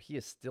perspective here, he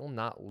is still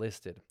not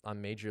listed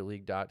on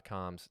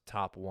MajorLeague.com's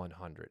top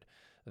 100.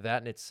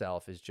 That in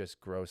itself is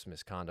just gross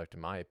misconduct, in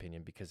my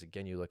opinion, because,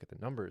 again, you look at the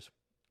numbers.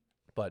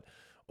 But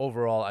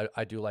overall,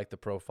 I do like the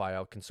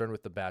profile. Concerned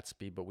with the bat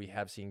speed, but we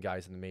have seen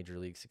guys in the major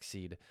league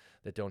succeed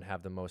that don't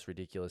have the most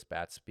ridiculous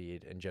bat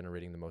speed and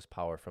generating the most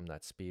power from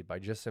that speed by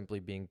just simply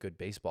being good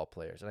baseball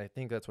players. And I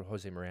think that's what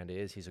Jose Miranda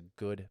is. He's a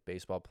good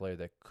baseball player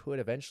that could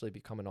eventually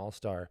become an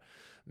all-star,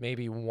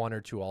 maybe one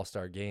or two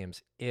all-star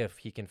games, if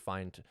he can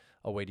find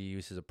a way to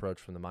use his approach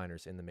from the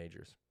minors in the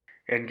majors.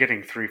 And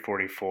getting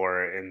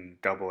 344 in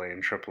AA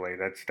and AAA,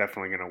 that's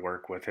definitely going to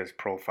work with his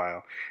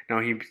profile.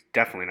 Now, he's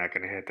definitely not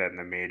going to hit that in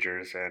the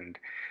majors, and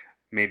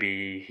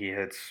maybe he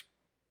hits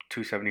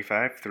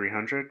 275,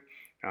 300.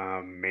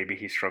 Maybe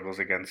he struggles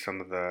against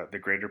some of the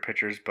greater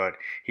pitchers, but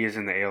he is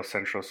in the AL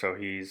Central, so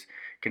he's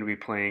going to be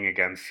playing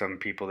against some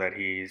people that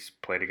he's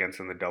played against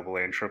in the AA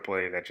and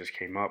AAA that just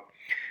came up.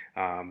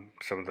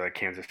 Some of the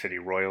Kansas City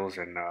Royals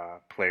and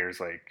players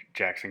like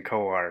Jackson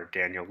Kowar,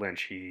 Daniel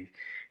Lynch.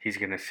 He's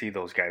going to see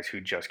those guys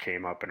who just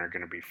came up and are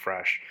going to be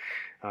fresh.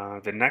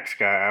 The next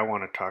guy I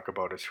want to talk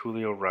about is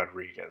Julio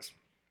Rodriguez,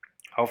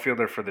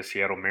 outfielder for the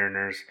Seattle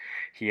Mariners.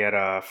 He had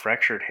a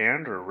fractured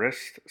hand or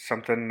wrist,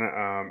 something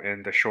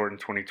in the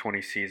shortened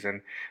 2020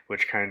 season,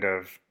 which kind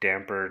of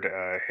dampened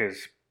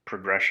his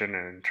progression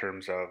in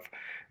terms of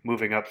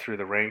moving up through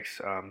the ranks.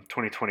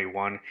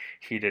 2021,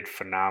 he did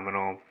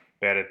phenomenal,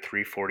 batted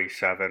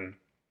 347,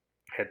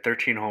 had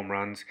 13 home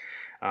runs.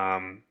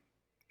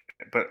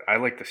 But I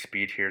like the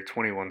speed here,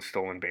 21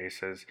 stolen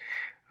bases.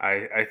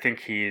 I think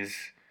he's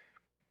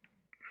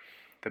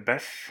the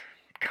best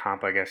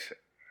comp, I guess.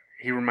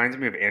 He reminds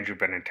me of Andrew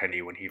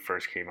Benintendi when he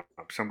first came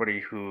up.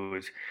 Somebody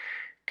who's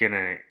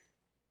gonna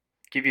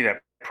give you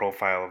that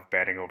profile of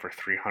batting over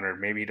 300.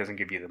 Maybe he doesn't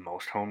give you the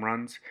most home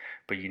runs,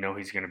 but you know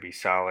he's gonna be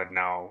solid.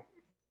 Now,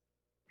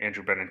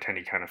 Andrew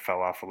Benintendi kind of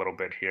fell off a little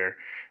bit here,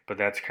 but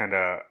that's kind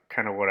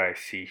of what I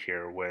see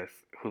here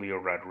with Julio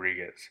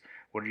Rodriguez.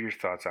 What are your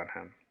thoughts on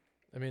him?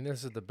 I mean,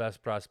 this is the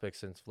best prospect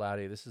since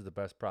Vladdy. This is the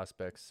best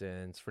prospect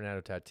since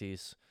Fernando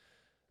Tatis.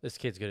 This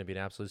kid's going to be an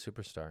absolute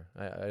superstar.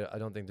 I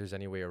don't think there's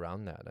any way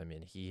around that. I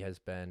mean, he has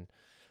been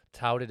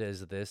touted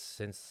as this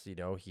since,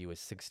 he was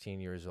 16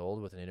 years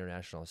old with an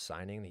international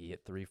signing. He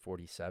hit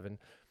 347.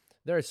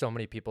 There are so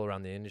many people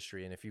around the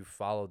industry, and if you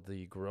followed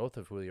the growth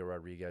of Julio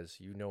Rodriguez,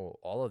 you know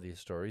all of these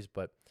stories,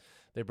 but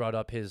they brought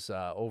up his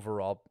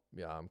overall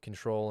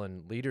control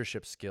and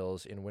leadership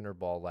skills in winter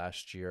ball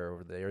last year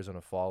over the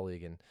Arizona Fall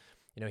League. And,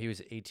 he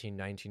was 18,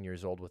 19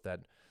 years old with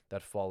that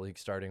fall league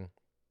starting.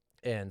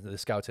 And the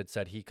scouts had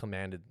said he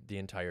commanded the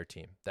entire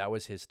team. That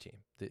was his team.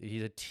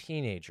 He's a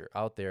teenager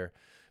out there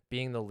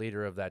being the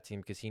leader of that team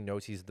because he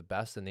knows he's the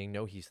best and they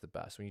know he's the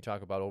best. When you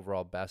talk about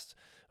overall best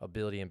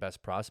ability and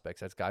best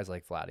prospects, that's guys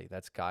like Vladdy.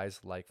 That's guys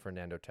like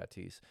Fernando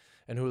Tatis.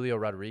 And Julio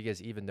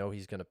Rodriguez, even though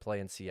he's going to play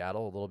in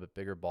Seattle, a little bit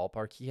bigger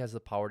ballpark, he has the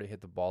power to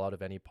hit the ball out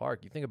of any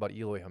park. You think about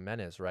Eloy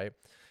Jimenez, right?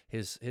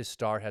 His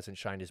star hasn't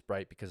shined as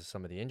bright because of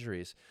some of the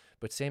injuries,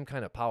 but same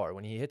kind of power.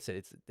 When he hits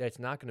it, it's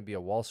not going to be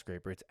a wall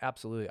scraper. It's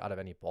absolutely out of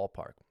any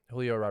ballpark.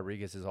 Julio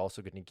Rodriguez is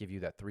also going to give you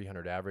that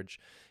 300 average.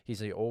 He's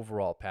the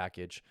overall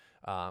package.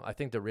 I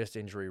think the wrist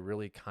injury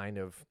really kind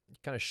of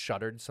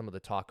shuttered some of the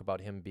talk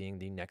about him being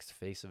the next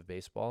face of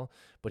baseball,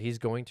 but he's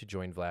going to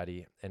join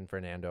Vladdy and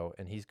Fernando,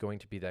 and he's going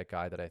to be that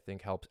guy that I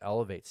think helps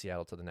elevate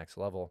Seattle to the next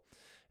level.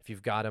 If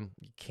you've got him,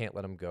 you can't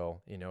let him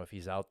go. If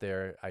he's out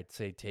there, I'd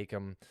say take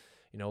him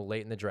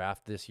late in the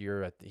draft this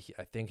year.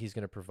 I think he's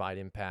going to provide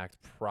impact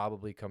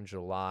probably come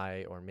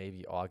July or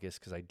maybe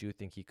August because I do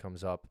think he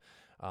comes up.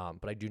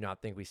 But I do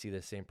not think we see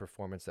the same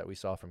performance that we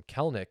saw from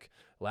Kelenic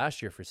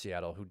last year for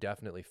Seattle, who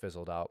definitely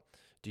fizzled out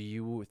Do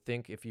you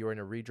think if you were in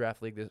a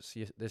redraft league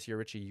this year,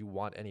 Richie, you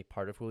want any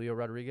part of Julio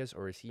Rodriguez,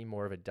 or is he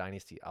more of a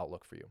dynasty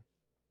outlook for you?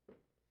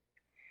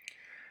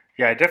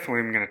 Yeah, I definitely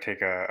am going to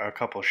take a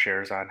couple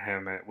shares on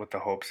him with the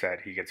hopes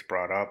that he gets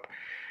brought up.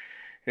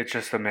 It's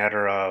just a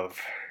matter of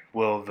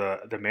will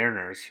the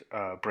Mariners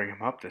bring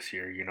him up this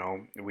year? You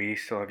know, we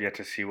still have yet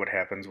to see what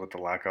happens with the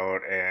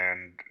lockout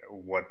and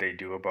what they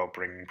do about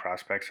bringing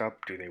prospects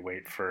up. Do they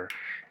wait for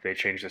they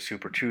change the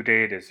Super Two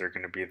date? Is there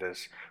going to be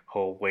this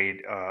whole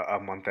wait a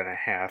month and a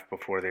half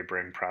before they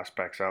bring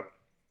prospects up?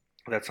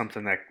 That's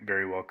something that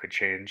very well could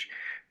change,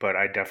 but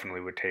I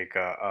definitely would take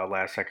a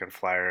last second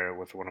flyer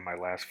with one of my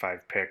last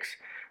five picks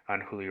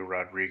on Julio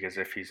Rodriguez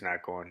if he's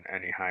not going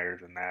any higher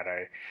than that.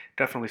 I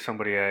definitely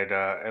somebody I'd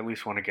at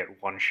least want to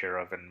get one share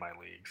of in my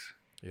leagues.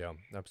 Yeah,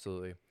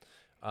 absolutely.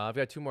 I've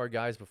got two more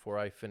guys before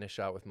I finish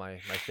out with my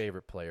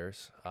favorite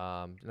players.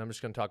 And I'm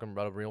just going to talk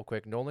about them real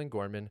quick. Nolan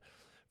Gorman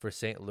for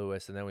St.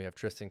 Louis, and then we have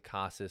Tristan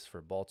Casas for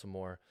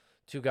Baltimore.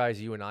 Two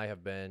guys you and I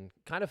have been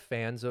kind of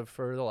fans of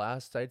for the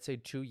last, I'd say,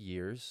 2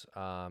 years.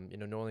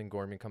 Nolan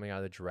Gorman coming out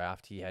of the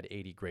draft, he had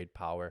 80 grade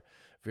power,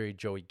 very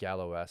Joey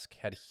Gallo-esque,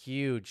 had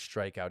huge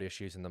strikeout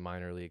issues in the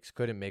minor leagues,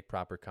 couldn't make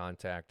proper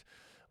contact.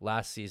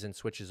 Last season,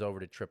 switches over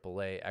to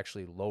AAA,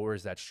 actually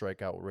lowers that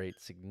strikeout rate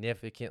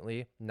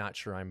significantly. Not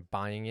sure I'm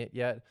buying it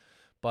yet,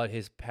 but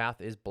his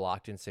path is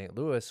blocked in St.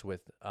 Louis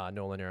with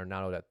Nolan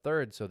Arenado at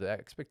third. So the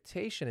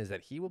expectation is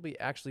that he will be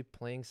actually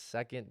playing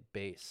second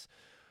base,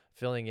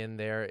 filling in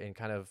there and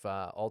kind of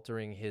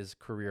altering his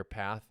career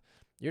path.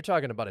 You're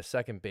talking about a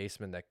second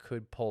baseman that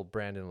could pull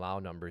Brandon Lau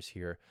numbers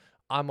here.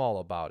 I'm all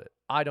about it.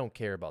 I don't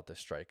care about the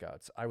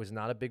strikeouts. I was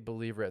not a big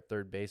believer at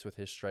third base with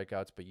his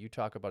strikeouts, but you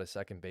talk about a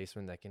second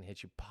baseman that can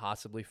hit you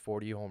possibly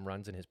 40 home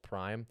runs in his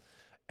prime.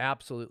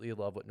 Absolutely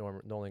love what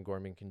Nolan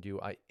Gorman can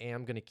do. I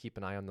am going to keep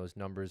an eye on those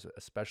numbers,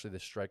 especially the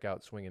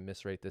strikeout swing and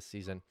miss rate this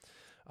season,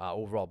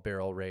 overall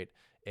barrel rate,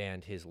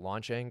 and his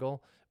launch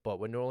angle. But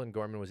what Nolan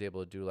Gorman was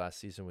able to do last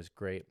season was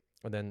great.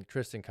 And then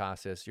Tristan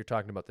Casas, you're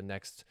talking about the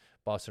next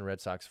Boston Red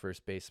Sox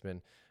first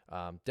baseman.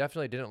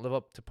 Definitely didn't live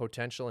up to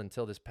potential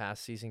until this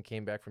past season,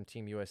 came back from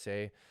Team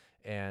USA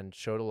and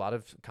showed a lot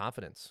of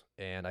confidence.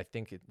 And I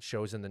think it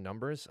shows in the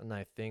numbers. And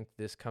I think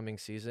this coming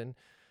season,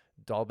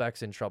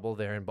 Dahlbeck's in trouble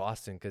there in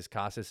Boston because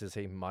Casas is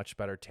a much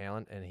better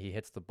talent and he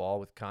hits the ball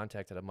with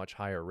contact at a much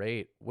higher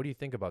rate. What do you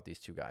think about these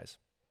two guys?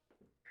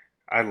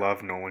 I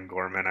love Nolan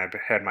Gorman. I've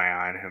had my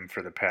eye on him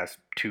for the past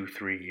 2,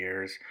 3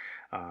 years.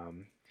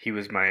 He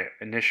was my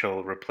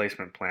initial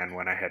replacement plan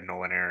when I had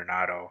Nolan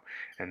Arenado,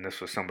 and this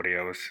was somebody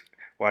I was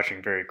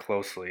watching very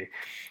closely.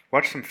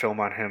 Watched some film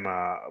on him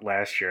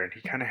last year, and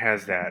he kind of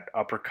has that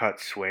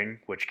uppercut swing,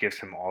 which gives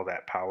him all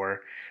that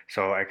power.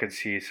 So I could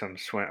see some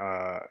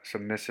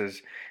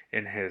misses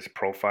in his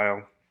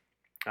profile.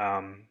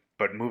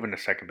 But moving to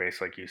second base,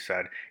 like you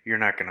said, you're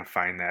not going to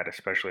find that,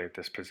 especially at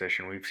this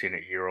position. We've seen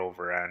it year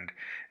over end.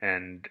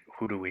 And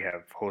who do we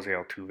have? Jose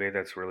Altuve.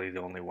 That's really the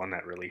only one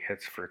that really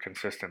hits for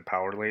consistent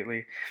power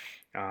lately.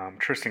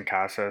 Tristan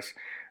Casas.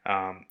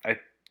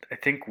 I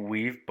think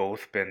we've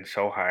both been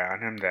so high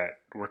on him that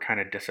we're kind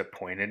of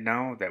disappointed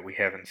now that we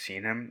haven't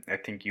seen him. I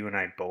think you and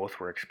I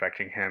both were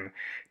expecting him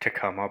to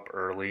come up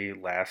early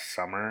last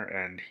summer,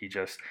 and he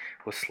just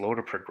was slow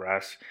to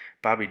progress.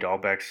 Bobby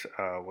Dahlbeck's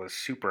was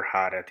super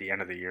hot at the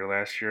end of the year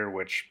last year,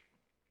 which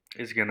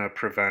is going to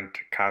prevent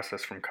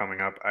Casas from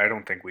coming up. I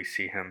don't think we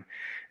see him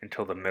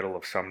until the middle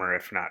of summer,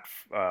 if not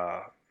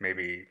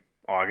maybe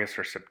August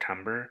or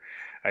September.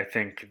 I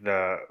think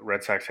the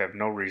Red Sox have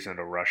no reason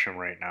to rush him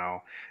right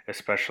now,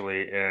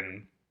 especially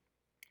in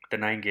the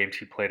 9 games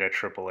he played at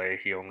AAA.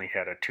 He only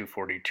had a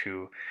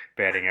 242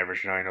 batting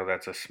average. Now I know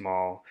that's a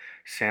small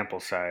sample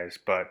size,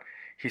 but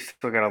he's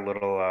still got a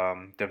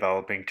little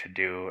developing to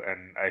do,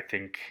 and I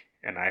think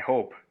and I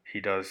hope he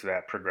does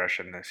that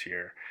progression this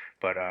year.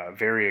 But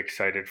very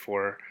excited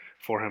for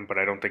him, but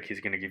I don't think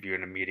he's going to give you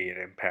an immediate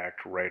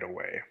impact right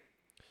away.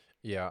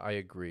 Yeah, I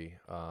agree.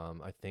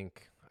 I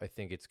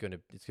think it's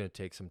gonna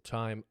take some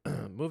time.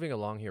 Moving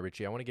along here,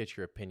 Richie, I want to get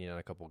your opinion on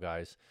a couple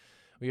guys.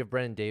 We have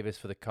Brennan Davis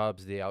for the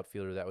Cubs, the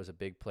outfielder that was a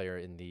big player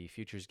in the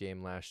Futures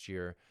game last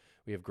year.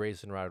 We have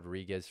Grayson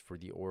Rodriguez for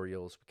the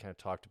Orioles. We kind of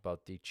talked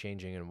about the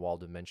changing in wall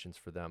dimensions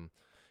for them.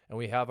 And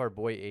we have our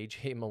boy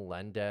AJ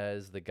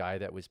Melendez, the guy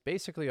that was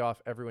basically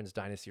off everyone's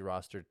dynasty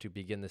roster to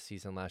begin the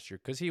season last year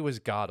because he was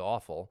god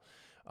awful.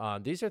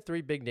 These are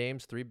three big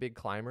names, three big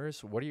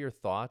climbers. What are your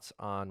thoughts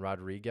on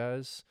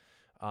Rodriguez,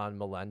 on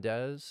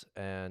Melendez,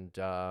 and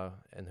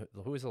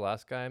who was the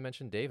last guy I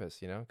mentioned? Davis.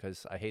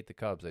 Because I hate the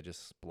Cubs. I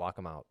just block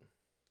them out.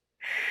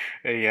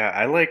 Yeah,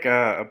 I like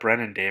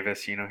Brennan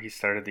Davis. You know, he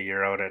started the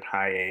year out at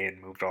high A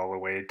and moved all the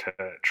way to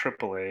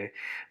triple A.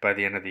 By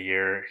the end of the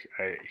year,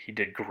 he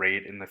did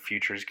great in the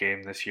Futures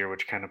game this year,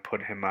 which kind of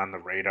put him on the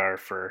radar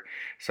for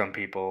some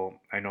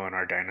people. I know in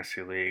our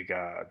Dynasty League,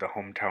 the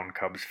hometown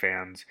Cubs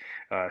fans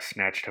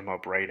snatched him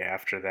up right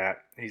after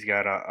that. He's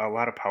got a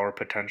lot of power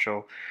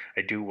potential.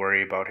 I do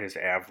worry about his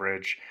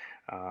average.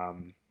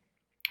 Um,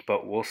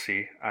 but we'll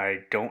see. I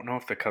don't know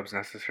if the Cubs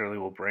necessarily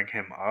will bring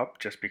him up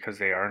just because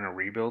they are in a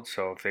rebuild.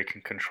 So if they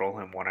can control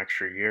him one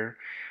extra year,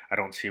 I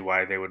don't see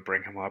why they would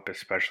bring him up,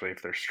 especially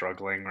if they're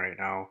struggling right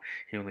now.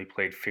 He only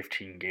played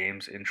 15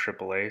 games in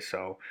AAA,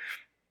 so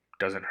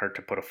doesn't hurt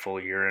to put a full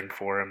year in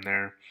for him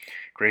there.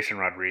 Grayson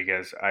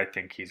Rodriguez, I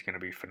think he's going to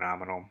be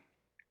phenomenal.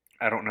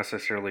 I don't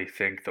necessarily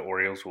think the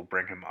Orioles will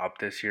bring him up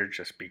this year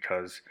just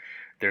because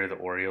they're the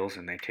Orioles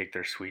and they take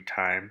their sweet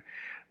time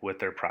with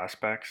their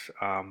prospects.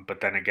 But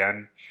then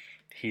again,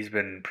 he's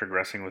been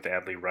progressing with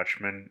Adley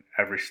Rutschman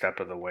every step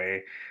of the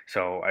way.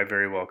 So I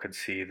very well could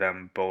see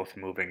them both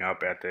moving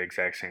up at the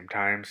exact same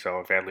time.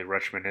 So if Adley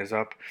Rutschman is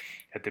up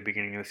at the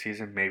beginning of the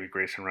season, maybe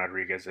Grayson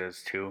Rodriguez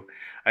is too.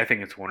 I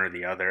think it's one or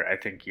the other. I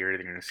think you're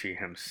either going to see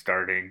him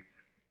starting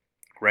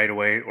right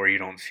away or you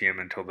don't see him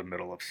until the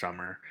middle of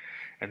summer.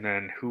 And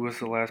then who was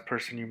the last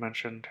person you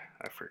mentioned?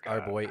 I Our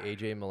forgot. boy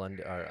AJ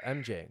Melendez, or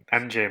MJ,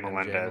 MJ MJ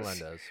Melendez.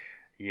 Melendez.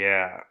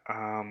 Yeah,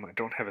 I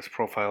don't have his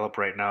profile up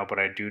right now, but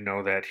I do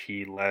know that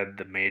he led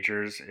the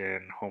majors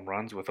in home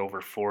runs with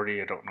over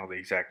 40. I don't know the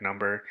exact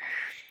number.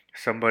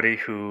 Somebody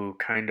who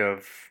kind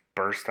of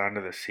burst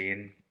onto the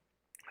scene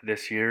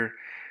this year.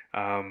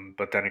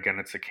 But then again,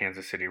 it's the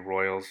Kansas City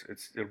Royals.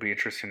 It'll be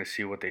interesting to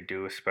see what they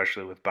do,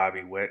 especially with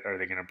Bobby Witt. Are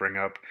they going to bring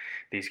up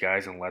these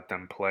guys and let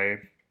them play?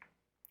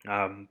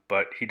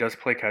 But he does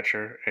play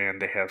catcher,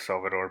 and they have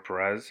Salvador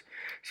Perez,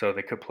 so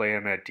they could play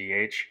him at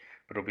DH.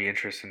 But it'll be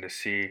interesting to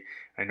see.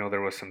 I know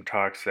there was some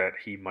talks that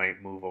he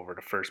might move over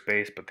to first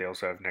base, but they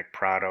also have Nick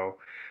Prado,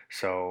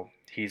 so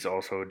he's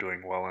also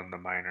doing well in the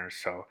minors.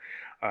 So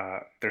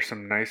there's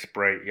some nice,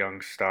 bright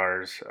young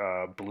stars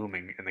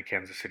blooming in the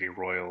Kansas City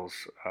Royals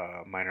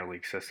minor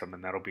league system,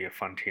 and that'll be a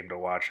fun team to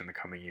watch in the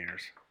coming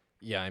years.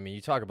 Yeah, I mean, you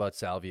talk about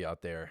Salvia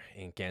out there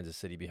in Kansas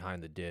City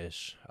behind the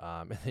dish,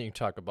 and then you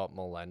talk about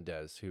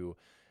Melendez, who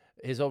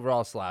his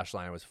overall slash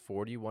line was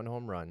 41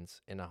 home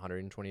runs in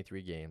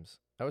 123 games.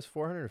 That was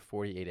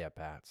 448 at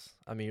bats.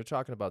 I mean, you're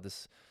talking about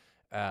this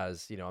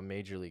as a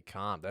major league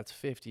comp. That's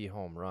 50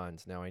 home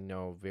runs. Now I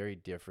know very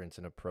different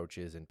in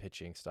approaches and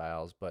pitching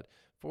styles, but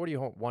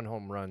 41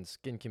 home runs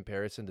in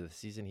comparison to the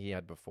season he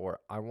had before.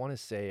 I want to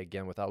say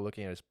again, without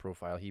looking at his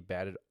profile, he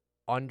batted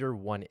under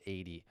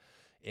 180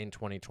 in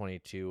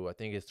 2022. I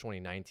think his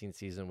 2019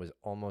 season was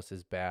almost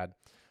as bad.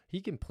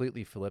 He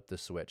completely flipped the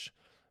switch.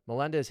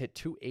 Melendez hit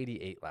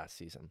 288 last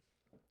season.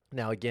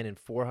 Now, again, in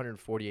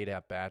 448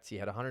 at bats, he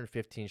had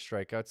 115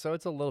 strikeouts, so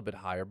it's a little bit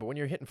higher. But when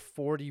you're hitting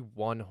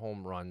 41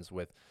 home runs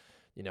with,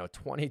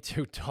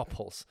 22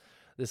 doubles,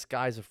 this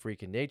guy's a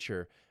freak in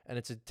nature. And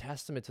it's a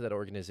testament to that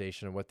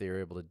organization and what they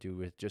were able to do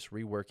with just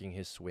reworking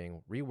his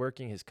swing,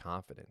 reworking his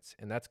confidence.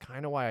 And that's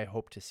kind of why I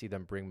hope to see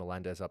them bring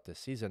Melendez up this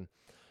season.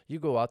 You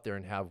go out there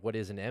and have what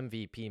is an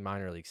MVP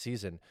minor league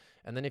season,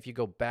 and then if you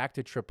go back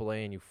to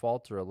AAA and you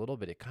falter a little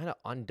bit, it kind of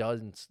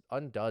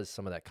undoes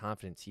some of that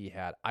confidence he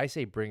had. I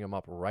say bring him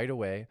up right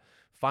away.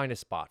 Find a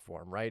spot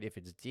for him, right? If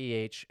it's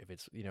DH, if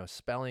it's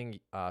spelling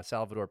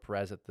Salvador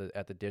Perez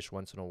at the dish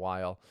once in a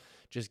while,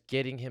 just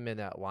getting him in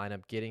that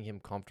lineup, getting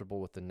him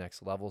comfortable with the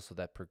next level, so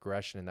that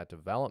progression and that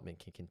development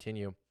can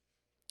continue.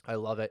 I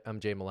love it.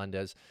 MJ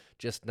Melendez,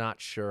 just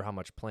not sure how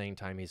much playing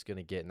time he's going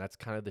to get. And that's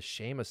kind of the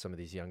shame of some of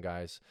these young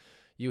guys.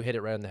 You hit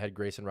it right on the head,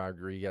 Grayson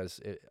Rodriguez.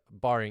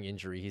 Barring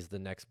injury, he's the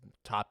next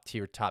top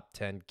tier, top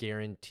 10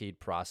 guaranteed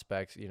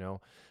prospects.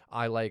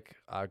 I like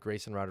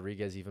Grayson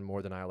Rodriguez even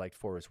more than I liked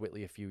Forrest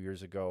Whitley a few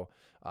years ago.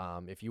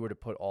 If you were to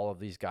put all of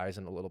these guys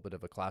in a little bit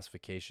of a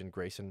classification,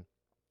 Grayson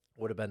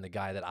would have been the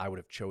guy that I would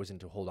have chosen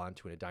to hold on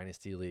to in a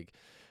dynasty league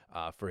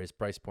for his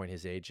price point,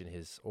 his age, and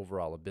his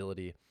overall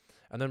ability.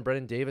 And then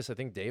Brendan Davis, I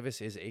think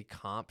Davis is a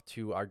comp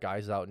to our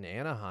guys out in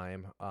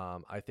Anaheim.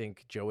 I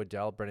think Jo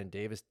Adell, Brendan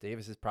Davis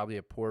is probably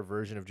a poor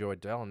version of Jo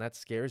Adell, and that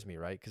scares me,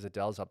 right? Because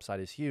Adell's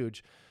upside is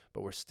huge, but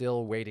we're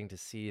still waiting to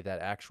see that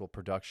actual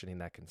production and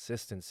that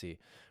consistency.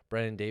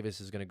 Brendan Davis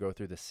is going to go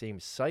through the same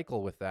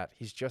cycle with that.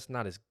 He's just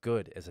not as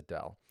good as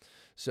Adell.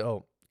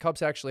 So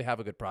Cubs actually have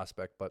a good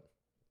prospect, but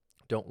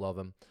don't love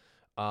him.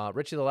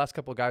 Richie, the last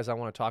couple of guys I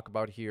want to talk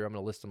about here, I'm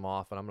going to list them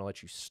off, and I'm going to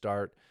let you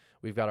start.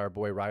 We've got our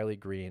boy Riley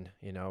Green,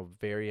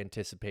 very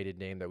anticipated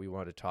name that we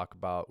wanted to talk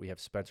about. We have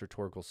Spencer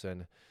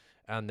Torkelson,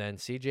 and then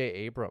C.J.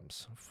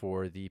 Abrams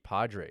for the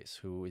Padres,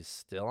 who is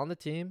still on the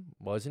team,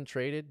 wasn't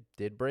traded,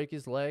 did break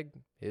his leg,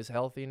 is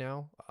healthy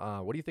now.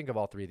 What do you think of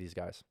all three of these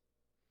guys?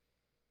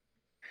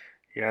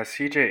 Yeah,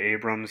 CJ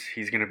Abrams,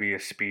 he's going to be a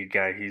speed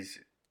guy. He's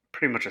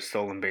pretty much a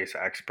stolen base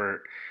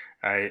expert.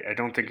 I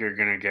don't think you're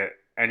going to get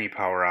any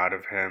power out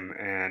of him,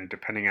 and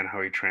depending on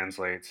how he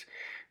translates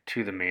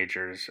to the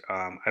majors,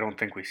 I don't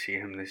think we see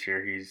him this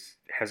year. He's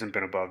hasn't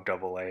been above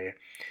Double A,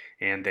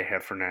 and they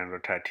have Fernando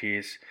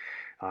Tatis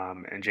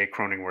and Jake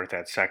Cronenworth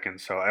at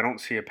second. So I don't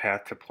see a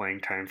path to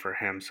playing time for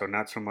him. So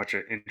not so much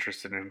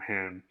interested in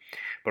him,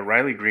 but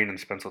Riley Green and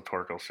Spencer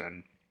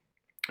Torkelson.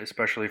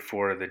 especially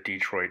for the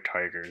Detroit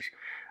Tigers.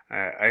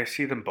 I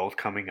see them both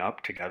coming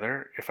up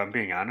together. If I'm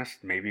being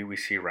honest, maybe we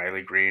see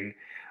Riley Green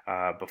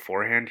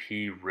beforehand.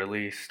 He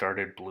really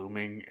started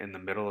blooming in the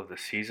middle of the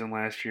season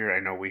last year. I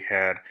know we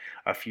had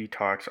a few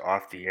talks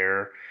off the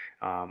air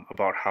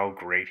about how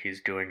great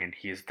he's doing, and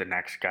he's the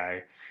next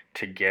guy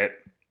to get.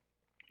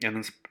 And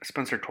then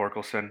Spencer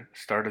Torkelson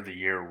started the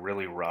year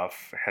really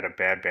rough, had a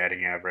bad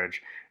batting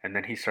average, and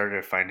then he started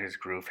to find his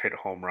groove, hit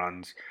home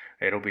runs.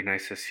 It'll be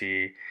nice to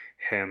see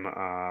him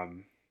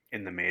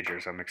in the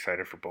majors. I'm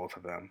excited for both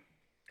of them.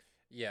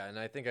 Yeah, and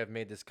I think I've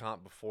made this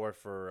comp before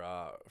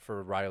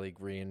for Riley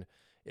Green.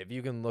 If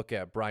you can look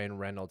at Brian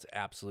Reynolds'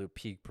 absolute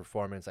peak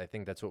performance, I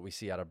think that's what we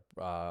see out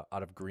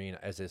of Green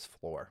as his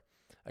floor.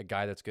 A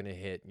guy that's going to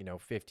hit,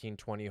 15,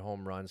 20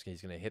 home runs.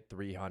 He's going to hit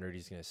 300.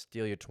 He's going to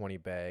steal you 20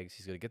 bags.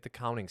 He's going to get the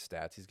counting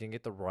stats. He's going to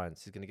get the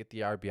runs. He's going to get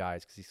the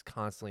RBIs because he's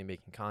constantly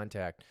making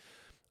contact.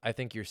 I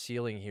think your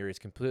ceiling here is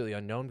completely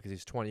unknown because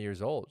he's 20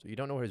 years old. You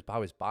don't know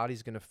how his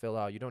body's going to fill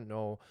out. You don't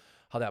know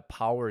how that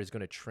power is going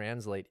to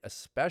translate,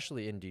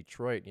 especially in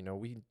Detroit.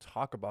 We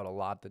talk about a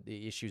lot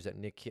the issues that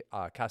Nick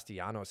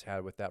Castellanos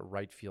had with that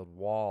right field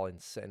wall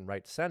and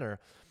right center.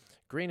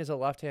 Green is a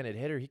left-handed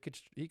hitter. He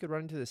could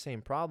run into the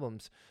same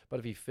problems, but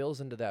if he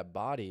fills into that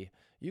body,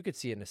 you could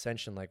see an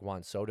ascension like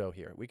Juan Soto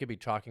here. We could be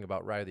talking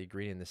about Riley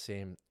Green in the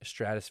same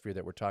stratosphere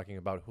that we're talking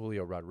about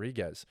Julio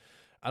Rodriguez.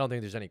 I don't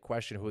think there's any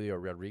question Julio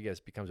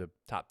Rodriguez becomes a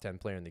top 10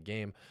 player in the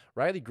game.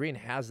 Riley Green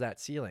has that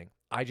ceiling.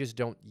 I just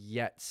don't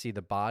yet see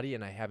the body,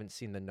 and I haven't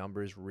seen the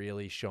numbers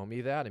really show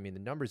me that. I mean, the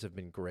numbers have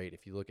been great.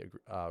 If you look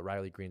at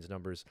Riley Green's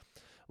numbers,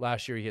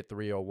 last year he hit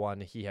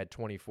 301. He had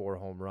 24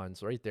 home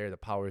runs. Right there, the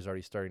power is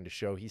already starting to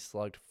show. He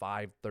slugged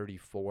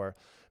 534.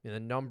 I mean, the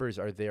numbers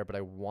are there, but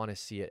I want to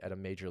see it at a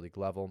major league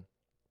level.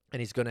 And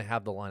he's going to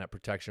have the lineup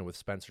protection with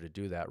Spencer to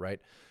do that, right?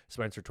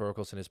 Spencer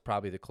Torkelson is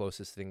probably the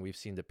closest thing we've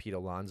seen to Pete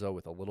Alonso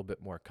with a little bit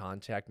more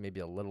contact, maybe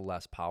a little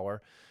less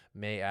power.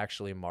 May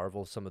actually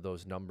marvel some of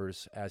those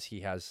numbers as he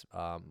has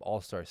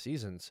all-star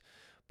seasons.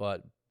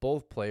 But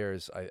both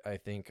players, I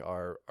think,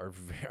 are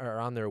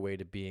on their way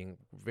to being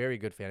very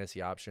good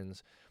fantasy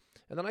options.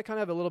 And then I kind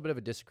of have a little bit of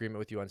a disagreement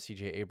with you on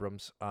C.J.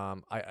 Abrams.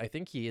 I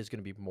think he is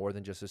going to be more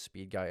than just a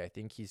speed guy. I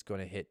think he's going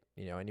to hit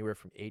anywhere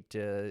from 8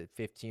 to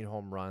 15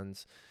 home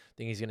runs. I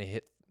think he's going to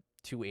hit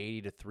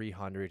 280 to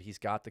 300. He's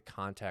got the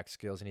contact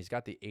skills, and he's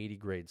got the 80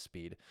 grade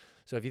speed.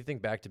 So if you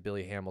think back to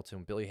Billy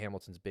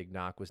Hamilton's big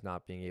knock was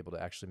not being able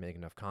to actually make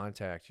enough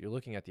contact. You're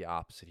looking at the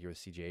opposite here with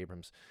C.J.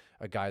 Abrams,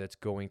 a guy that's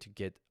going to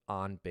get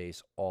on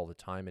base all the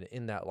time. And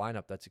in that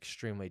lineup, that's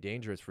extremely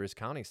dangerous for his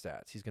counting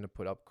stats. He's going to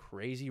put up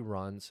crazy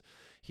runs.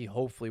 He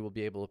hopefully will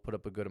be able to put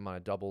up a good amount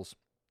of doubles.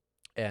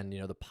 And,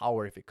 the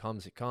power, if it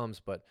comes, it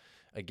comes. But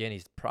again,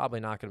 he's probably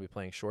not going to be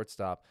playing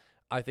shortstop.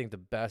 I think the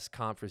best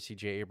comp for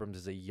C.J. Abrams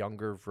is a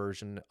younger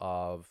version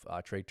of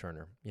Trey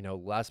Turner.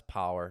 Less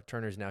power.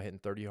 Turner's now hitting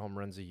 30 home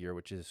runs a year,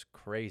 which is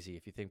crazy.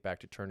 If you think back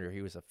to Turner,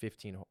 he was a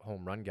 15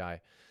 home run guy.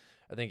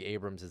 I think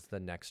Abrams is the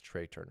next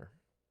Trey Turner.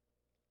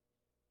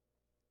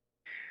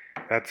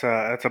 That's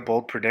a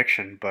bold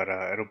prediction, but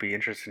it'll be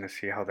interesting to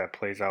see how that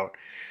plays out.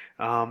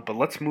 But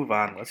let's move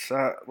on. Let's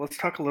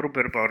talk a little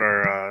bit about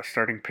our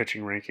starting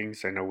pitching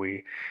rankings. I know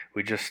we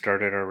just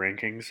started our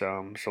rankings.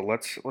 So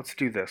let's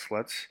do this.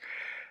 Let's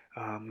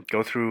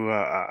go through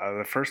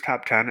the first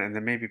top 10 and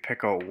then maybe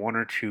pick out one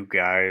or two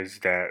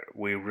guys that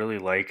we really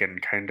like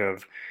and kind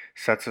of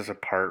sets us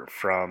apart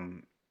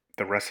from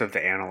the rest of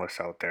the analysts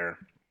out there.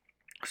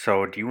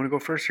 So, do you want to go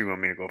first or you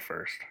want me to go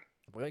first?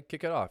 Well,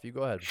 kick it off. You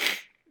go ahead.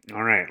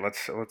 All right,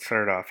 let's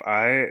start off.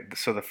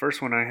 So the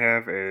first one I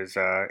have is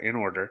in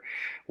order: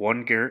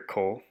 one Garrett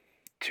Cole,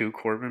 two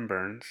Corbin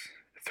Burns,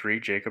 three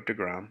Jacob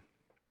DeGrom,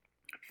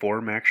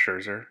 four Max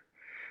Scherzer,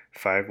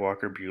 five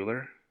Walker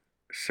Bueller,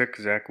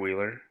 six Zach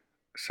Wheeler,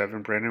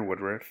 seven Brandon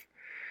Woodruff,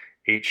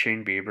 eight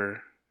Shane Bieber,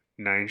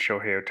 nine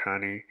Shohei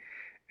Ohtani,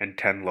 and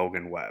 10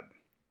 Logan Webb.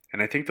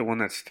 And I think the one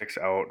that sticks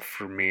out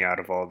for me out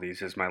of all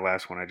these is my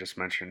last one I just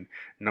mentioned,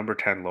 number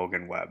 10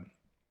 Logan Webb.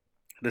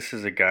 This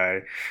is a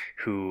guy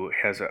who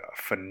has a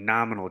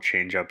phenomenal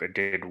changeup. It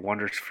did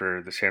wonders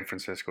for the San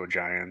Francisco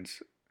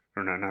Giants.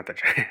 Or no, not the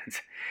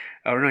Giants.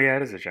 Oh no, yeah,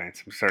 it is the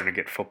Giants. I'm starting to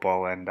get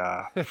football and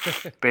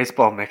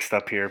baseball mixed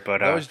up here, but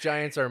Those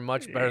Giants are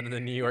much better than the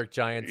New York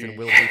Giants and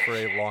will be for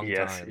a long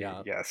yes, time.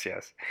 Yeah.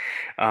 yes.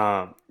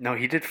 No,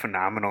 he did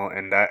phenomenal,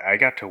 and I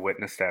got to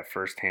witness that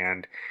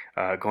firsthand.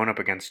 Going up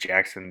against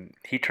Jackson,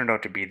 he turned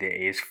out to be the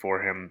ace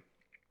for him.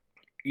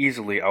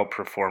 Easily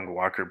outperformed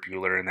Walker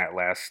Bueller in that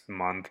last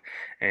month,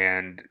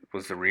 and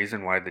was the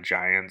reason why the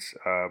Giants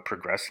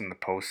progressed in the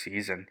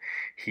postseason.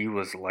 He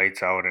was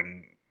lights out,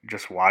 and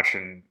just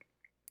watching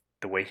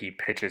the way he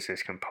pitches,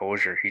 his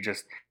composure,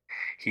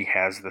 he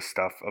has the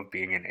stuff of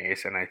being an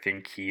ace, and I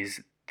think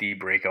he's the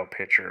breakout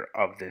pitcher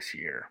of this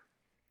year.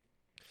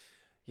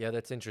 Yeah,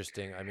 that's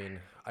interesting. I mean,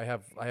 I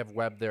have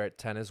Webb there at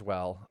 10 as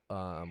well.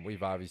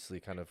 We've obviously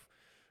kind of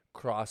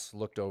cross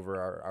looked over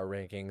our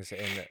rankings,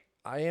 and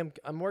I'm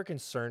more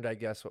concerned, I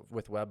guess,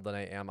 with Webb than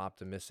I am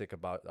optimistic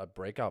about a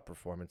breakout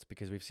performance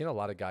because we've seen a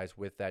lot of guys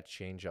with that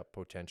changeup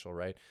potential,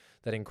 right?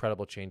 That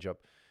incredible changeup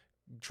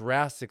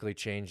drastically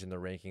change in the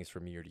rankings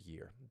from year to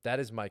year. That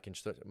is my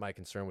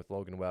concern with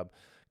Logan Webb.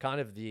 Kind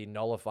of the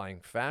nullifying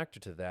factor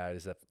to that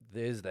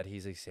is that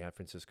he's a San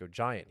Francisco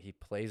Giant. He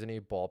plays in a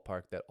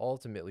ballpark that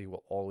ultimately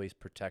will always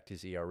protect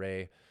his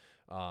ERA,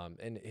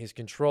 and his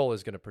control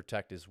is going to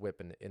protect his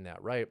WHIP in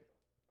that right.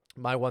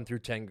 My 1 through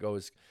 10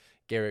 goes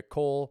Garrett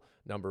Cole,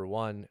 number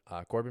one,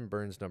 Corbin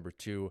Burnes, number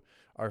two.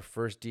 Our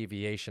first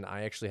deviation,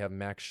 I actually have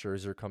Max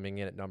Scherzer coming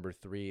in at number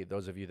three.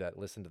 Those of you that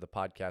listened to the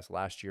podcast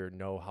last year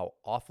know how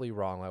awfully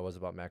wrong I was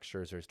about Max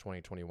Scherzer's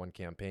 2021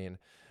 campaign.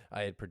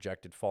 I had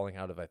projected falling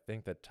out of, I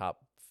think, the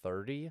top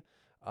 30.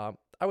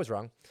 I was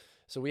wrong.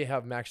 So we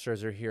have Max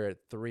Scherzer here at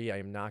three. I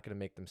am not going to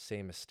make the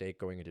same mistake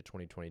going into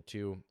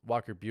 2022.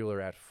 Walker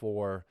Buehler at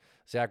four.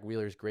 Zach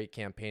Wheeler's great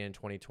campaign in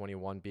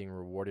 2021 being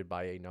rewarded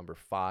by a number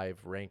five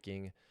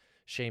ranking.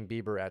 Shane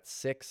Bieber at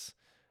six.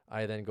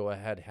 I then go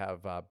ahead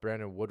have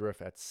Brandon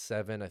Woodruff at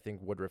seven. I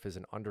think Woodruff is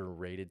an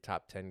underrated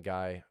top 10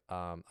 guy.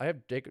 I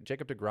have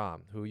Jacob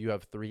deGrom, who you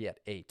have three at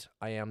eight.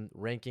 I am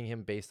ranking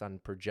him based on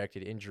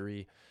projected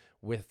injury.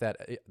 With that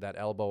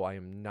elbow, I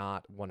am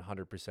not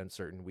 100%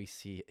 certain we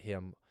see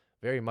him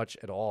very much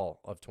at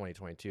all of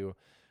 2022.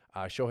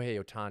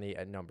 Shohei Ohtani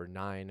at number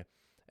 9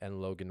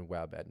 and Logan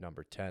Webb at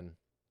number 10.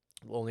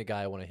 The only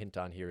guy I want to hint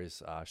on here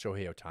is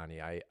Shohei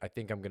Ohtani. I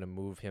think I'm going to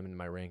move him in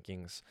my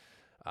rankings.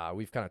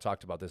 We've kind of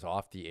talked about this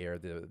off the air.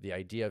 The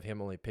idea of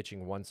him only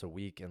pitching once a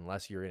week,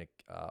 unless you're in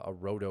a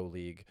roto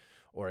league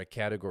or a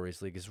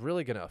categories league, is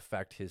really going to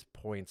affect his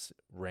points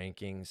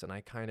rankings. And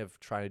I kind of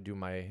try to do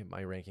my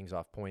rankings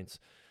off points.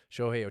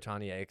 Shohei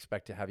Ohtani, I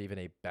expect to have even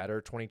a better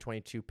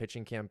 2022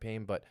 pitching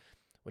campaign, but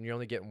when you're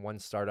only getting one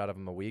start out of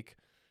him a week,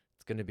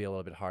 it's going to be a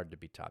little bit hard to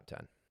be top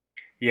 10.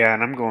 Yeah,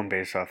 and I'm going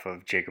based off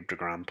of Jacob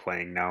deGrom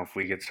playing. Now, if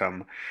we get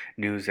some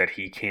news that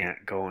he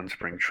can't go in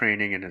spring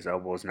training and his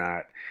elbow's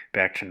not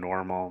back to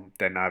normal,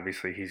 then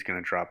obviously he's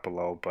going to drop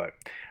below. But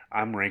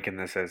I'm ranking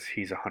this as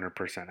he's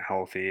 100%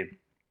 healthy.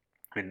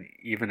 And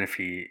even if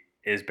he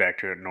is back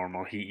to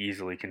normal, he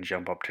easily can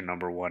jump up to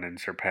number one and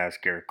surpass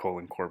Garrett Cole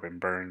and Corbin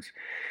Burnes.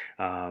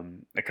 I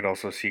could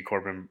also see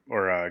Corbin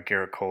or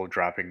Garrett Cole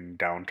dropping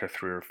down to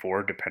three or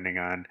four, depending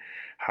on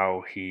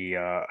how he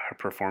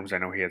performs. I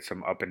know he had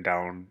some up and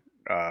down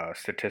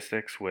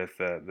statistics with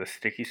the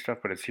sticky stuff,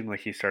 but it seemed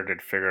like he started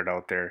to figure it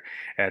out there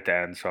at the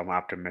end. So I'm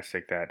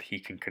optimistic that he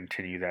can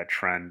continue that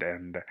trend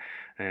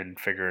and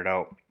figure it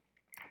out.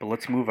 But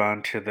let's move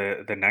on to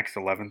the next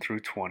 11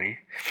 through 20.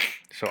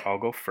 So I'll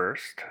go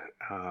first.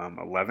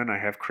 11, I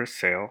have Chris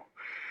Sale.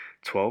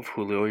 12,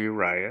 Julio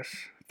Urias.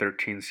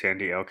 13,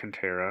 Sandy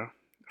Alcantara.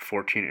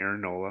 14,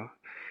 Aaron Nola.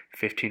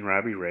 15,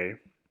 Robbie Ray.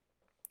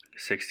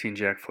 16,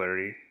 Jack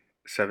Flaherty.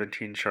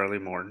 17, Charlie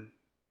Morton.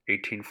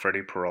 18,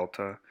 Freddie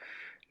Peralta.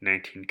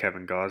 19,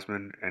 Kevin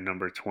Gausman. And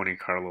number 20,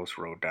 Carlos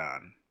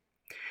Rodon.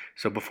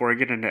 So before I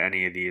get into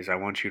any of these, I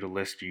want you to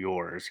list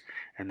yours,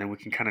 and then we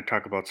can kind of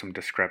talk about some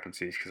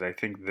discrepancies, because I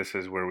think this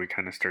is where we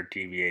kind of start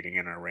deviating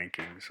in our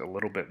rankings a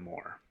little bit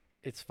more.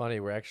 It's funny.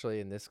 We're actually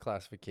in this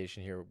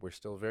classification here. We're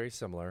still very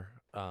similar.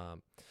 I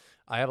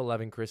have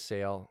 11 Chris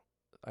Sale.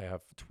 I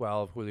have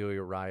 12 Julio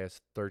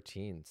Urias.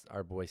 13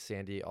 our boy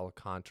Sandy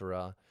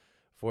Alcantara.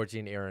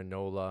 14 Aaron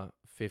Nola.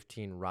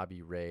 15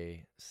 Robbie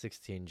Ray.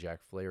 16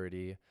 Jack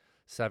Flaherty.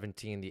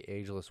 17 the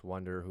ageless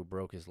wonder who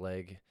broke his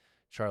leg,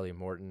 Charlie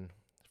Morton.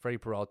 Freddie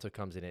Peralta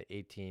comes in at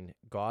 18,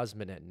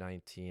 Gausman at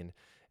 19,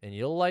 and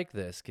you'll like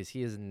this because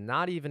he is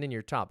not even in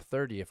your top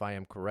 30 if I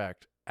am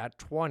correct. At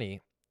 20,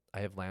 I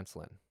have Lance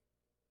Lynn.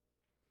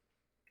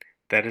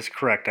 That is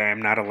correct. I am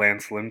not a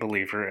Lance Lynn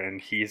believer, and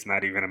he's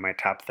not even in my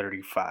top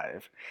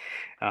 35.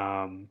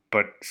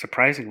 But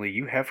surprisingly,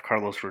 you have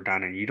Carlos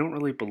Rodon, and you don't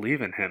really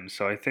believe in him.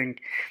 So I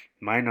think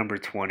my number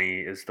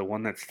 20 is the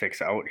one that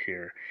sticks out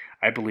here.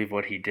 I believe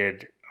what he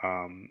did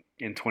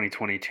in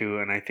 2022,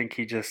 and I think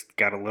he just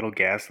got a little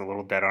gas, a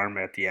little dead arm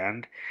at the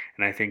end,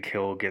 and I think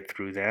he'll get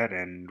through that.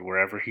 And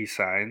wherever he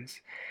signs,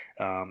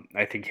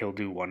 I think he'll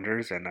do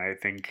wonders, and I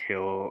think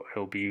he'll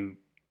be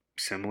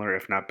similar,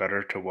 if not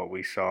better, to what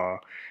we saw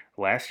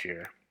last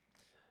year.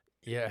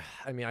 Yeah,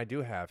 I mean, I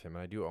do have him.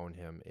 I do own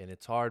him, and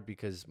it's hard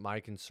because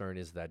my concern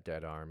is that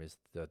dead arm, is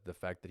the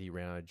fact that he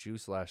ran out of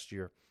juice last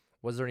year.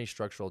 Was there any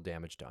structural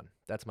damage done?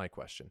 That's my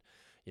question.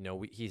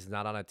 He's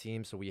not on a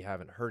team, so we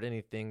haven't heard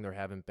anything. There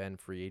haven't been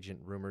free agent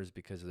rumors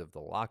because of the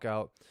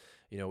lockout,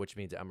 which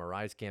means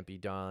MRIs can't be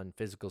done,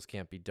 physicals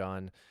can't be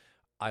done.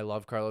 I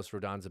love Carlos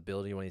Rodon's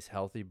ability when he's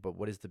healthy, but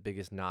what is the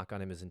biggest knock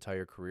on him his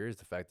entire career is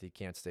the fact that he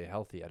can't stay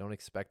healthy. I don't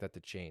expect that to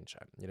change.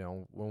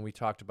 When we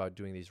talked about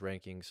doing these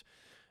rankings,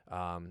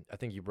 I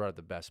think you brought up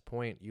the best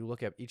point. You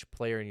look at each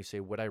player and you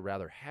say, would I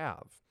rather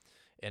have?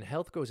 And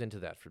health goes into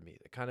that for me.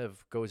 It kind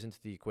of goes into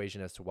the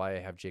equation as to why I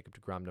have Jacob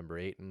deGrom number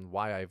 8 and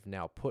why I've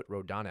now put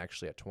Rodon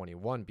actually at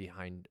 21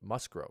 behind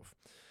Musgrove.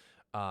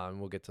 And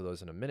we'll get to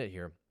those in a minute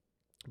here.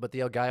 But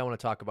the guy I want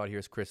to talk about here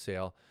is Chris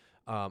Sale.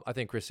 I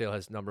think Chris Sale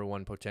has number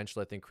one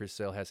potential. I think Chris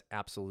Sale has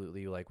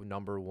absolutely like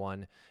number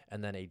one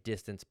and then a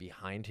distance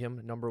behind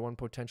him, number one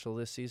potential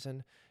this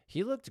season.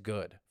 He looked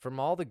good from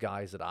all the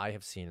guys that I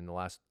have seen in the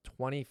last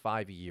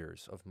 25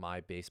 years of my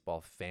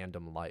baseball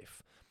fandom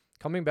life.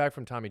 Coming back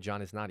from Tommy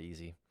John is not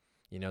easy.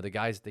 You know, the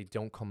guys, they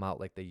don't come out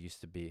like they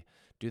used to be.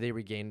 Do they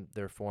regain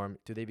their form?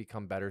 Do they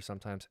become better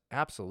sometimes?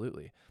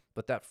 Absolutely.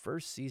 But that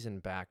first season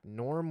back,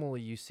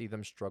 normally you see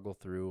them struggle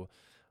through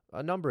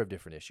a number of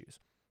different issues.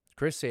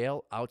 Chris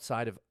Sale,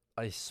 outside of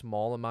a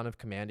small amount of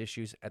command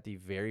issues at the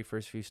very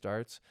first few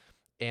starts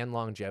and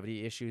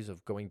longevity issues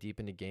of going deep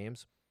into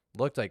games,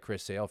 looked like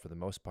Chris Sale for the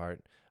most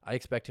part. I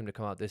expect him to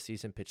come out this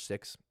season, pitch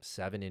 6,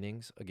 7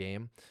 innings a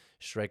game,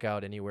 strike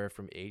out anywhere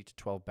from 8 to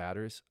 12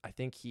 batters. I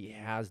think he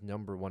has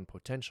number one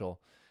potential,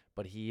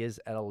 but he is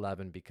at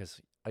 11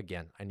 because,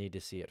 again, I need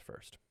to see it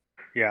first.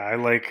 Yeah, I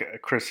like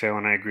Chris Sale,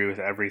 and I agree with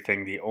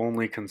everything. The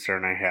only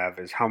concern I have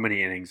is how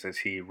many innings is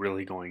he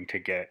really going to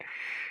get?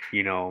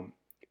 You know,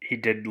 he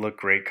did look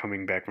great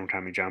coming back from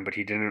Tommy John, but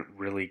he didn't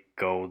really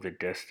go the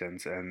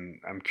distance.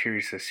 And I'm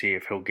curious to see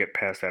if he'll get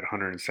past that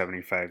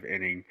 175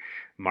 inning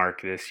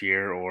mark this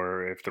year,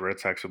 or if the Red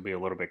Sox will be a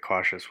little bit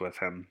cautious with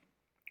him.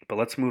 But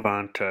let's move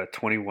on to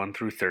 21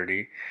 through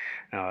 30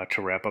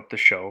 to wrap up the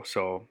show.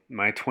 So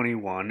my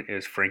 21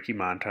 is Frankie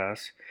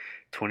Montas,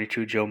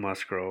 22 Joe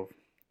Musgrove,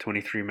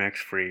 23 Max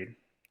Fried,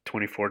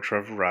 24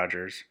 Trevor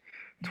Rogers,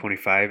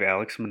 25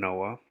 Alex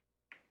Manoah,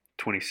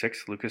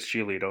 26 Lucas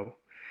Giolito,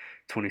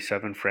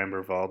 27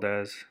 Framber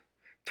Valdez,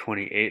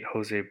 28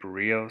 Jose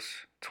Barrios,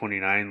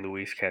 29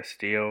 Luis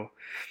Castillo,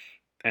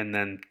 and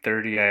then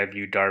 30 I have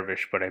Yu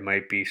Darvish, but I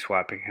might be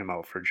swapping him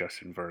out for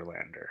Justin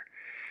Verlander.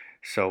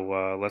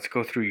 So let's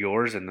go through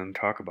yours and then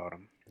talk about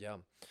them.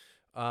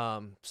 Yeah.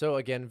 So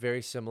again,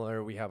 very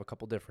similar. We have a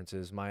couple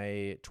differences.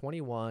 My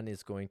 21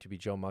 is going to be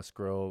Joe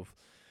Musgrove.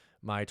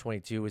 My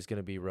 22 is going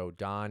to be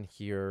Rodon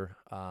here,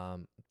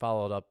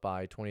 followed up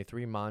by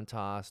 23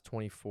 Montas,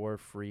 24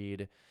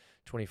 Fried,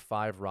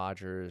 25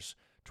 Rogers,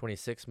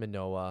 26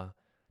 Manoah,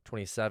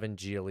 27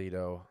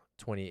 Giolito,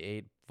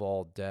 28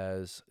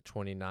 Valdez,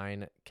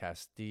 29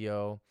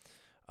 Castillo,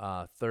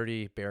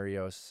 30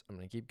 Barrios. I'm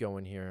going to keep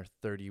going here.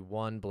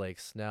 31 Blake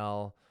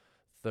Snell,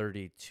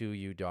 32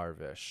 Yu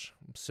Darvish.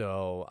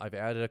 So I've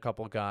added a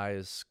couple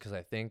guys because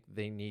I think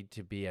they need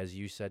to be, as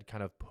you said,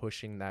 kind of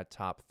pushing that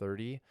top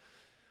 30.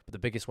 But the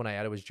biggest one I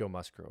added was Joe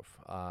Musgrove.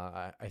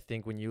 I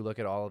think when you look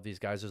at all of these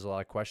guys, there's a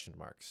lot of question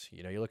marks.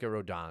 You know, you look at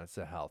Rodon, it's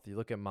the health. You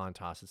look at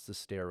Montas, it's the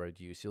steroid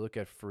use. You look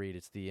at Fried,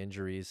 it's the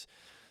injuries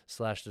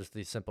slash just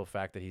the simple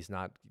fact that he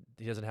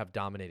doesn't have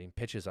dominating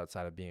pitches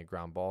outside of being a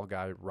ground ball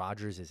guy.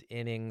 Rogers is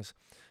innings.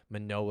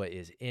 Manoah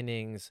is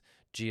innings.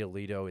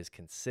 Giolito is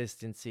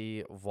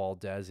consistency.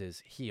 Valdez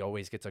is, he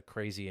always gets a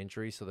crazy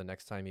injury. So the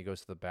next time he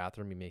goes to the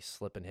bathroom, he may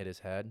slip and hit his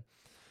head.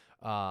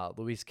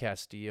 Luis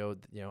Castillo,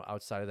 you know,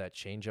 outside of that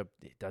changeup,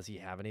 does he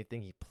have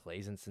anything? He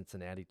plays in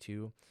Cincinnati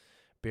too.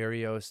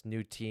 Barrios,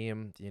 new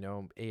team, you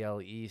know,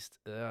 AL East,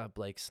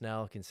 Blake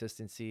Snell,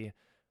 consistency.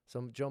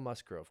 So Joe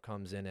Musgrove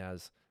comes in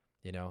as,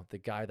 you know, the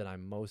guy that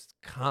I'm most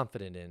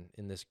confident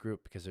in this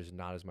group because there's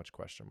not as much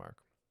question mark.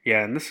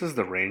 Yeah, and this is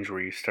the range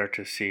where you start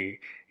to see,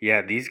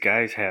 yeah, these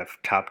guys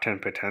have top 10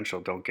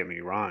 potential, don't get me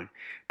wrong,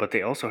 but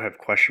they also have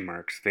question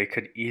marks. They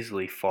could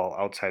easily fall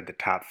outside the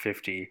top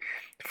 50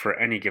 for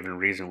any given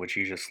reason, which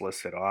you just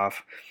listed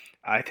off.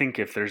 I think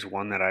if there's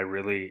one that I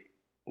really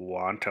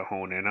want to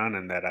hone in on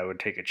and that I would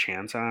take a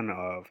chance on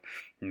of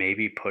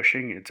maybe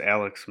pushing, it's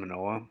Alex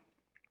Manoah.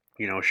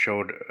 You know,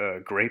 showed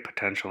great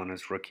potential in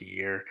his rookie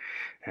year,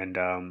 and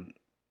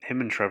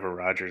him and Trevor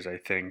Rogers, I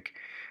think,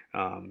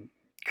 um,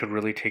 could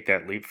really take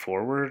that leap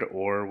forward,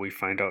 or we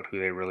find out who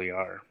they really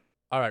are.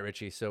 All right,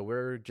 Richie. So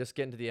we're just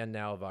getting to the end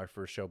now of our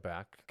first show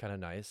back. Kind of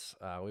nice.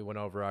 We went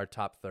over our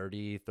top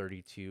 30,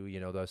 32,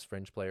 you know, those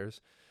fringe players.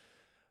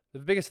 The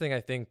biggest thing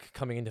I think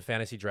coming into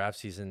fantasy draft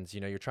seasons, you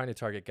know, you're trying to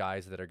target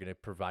guys that are going to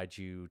provide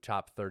you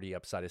top 30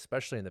 upside,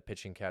 especially in the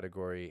pitching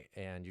category.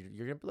 And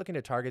you're looking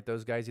to target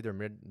those guys either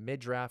mid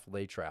draft,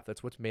 late draft.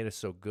 That's what's made us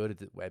so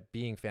good at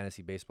being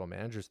fantasy baseball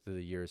managers through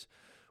the years.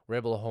 We're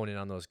able to hone in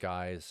on those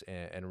guys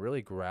and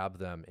really grab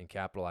them and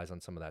capitalize on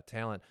some of that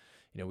talent.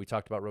 You know, we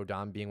talked about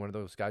Rodon being one of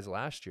those guys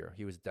last year.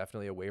 He was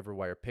definitely a waiver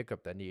wire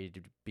pickup that needed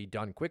to be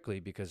done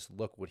quickly because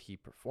look what he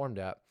performed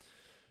at.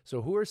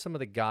 So who are some of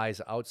the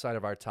guys outside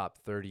of our top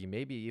 30,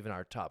 maybe even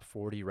our top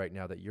 40 right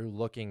now that you're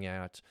looking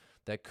at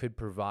that could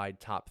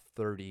provide top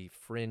 30,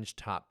 fringe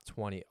top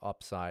 20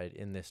 upside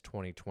in this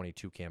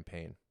 2022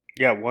 campaign?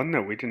 Yeah, one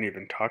that we didn't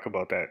even talk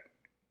about that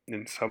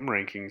in some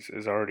rankings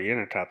is already in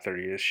a top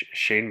 30 is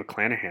Shane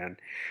McClanahan.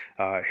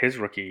 His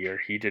rookie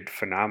year, he did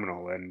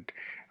phenomenal, and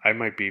I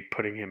might be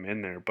putting him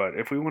in there. But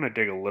if we want to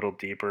dig a little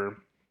deeper,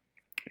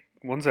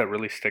 ones that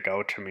really stick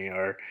out to me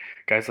are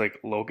guys like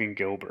Logan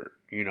Gilbert.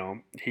 You know,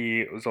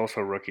 he was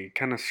also a rookie,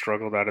 kind of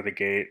struggled out of the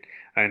gate.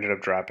 I ended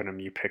up dropping him.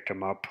 You picked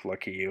him up,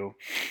 lucky you.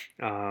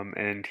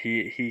 And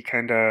he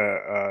kind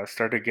of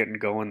started getting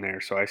going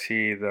there. So I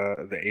see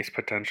the ace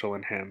potential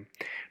in him.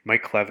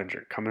 Mike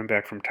Clevenger coming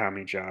back from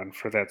Tommy John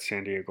for that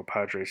San Diego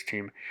Padres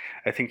team.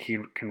 I think he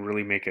can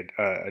really make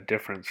a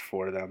difference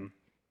for them.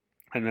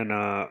 And then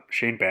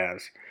Shane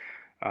Baz,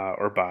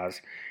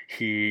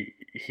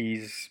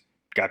 he's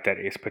got that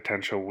ace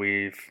potential.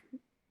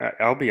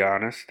 I'll be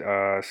honest,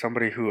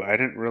 somebody who I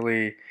didn't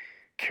really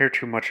care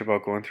too much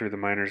about going through the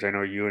minors. I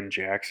know you and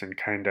Jackson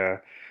kind of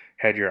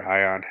had your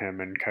eye on him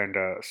and kind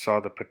of saw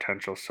the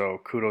potential. So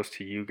kudos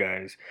to you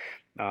guys.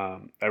 I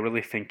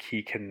really think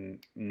he can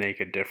make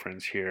a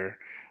difference here.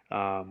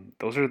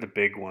 Those are the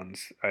big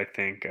ones, I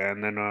think.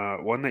 And then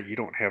one that you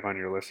don't have on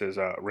your list is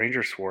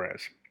Ranger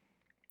Suarez,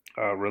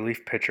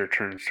 relief pitcher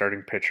turned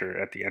starting pitcher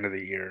at the end of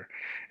the year,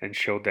 and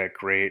showed that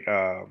great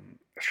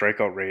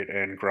strikeout rate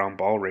and ground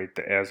ball rate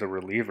as a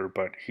reliever.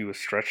 But he was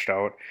stretched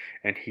out,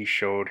 and he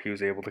showed he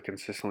was able to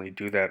consistently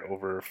do that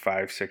over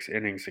 5, 6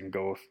 innings and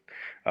go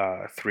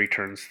 3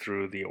 turns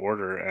through the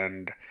order.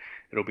 And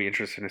it'll be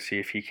interesting to see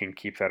if he can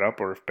keep that up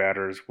or if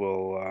batters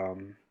will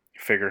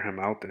figure him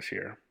out this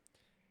year.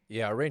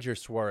 Yeah, Ranger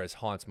Suarez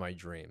haunts my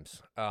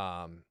dreams.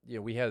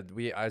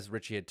 We as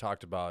Richie had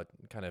talked about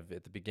kind of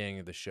at the beginning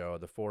of the show,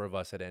 the four of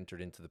us had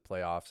entered into the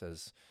playoffs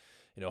as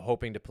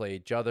hoping to play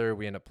each other.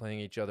 We end up playing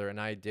each other,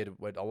 and I did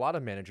what a lot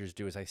of managers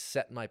do: is I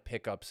set my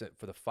pickups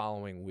for the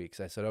following weeks.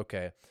 I said,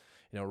 okay,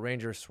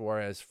 Ranger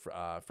Suarez,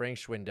 Frank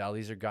Schwindel,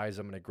 these are guys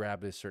I'm going to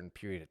grab this certain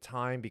period of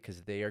time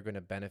because they are going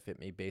to benefit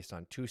me based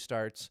on 2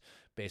 starts,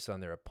 based on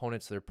their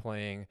opponents they're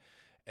playing.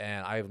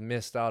 And I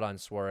missed out on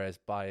Suarez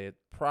by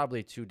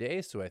probably 2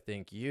 days. So I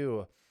think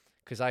you,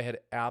 because I had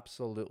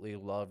absolutely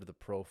loved the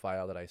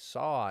profile that I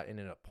saw, and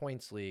in a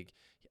points league,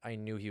 I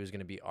knew he was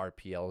going to be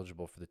RP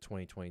eligible for the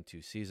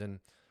 2022 season.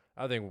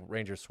 I think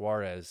Ranger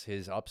Suarez,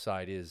 his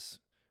upside is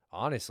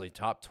honestly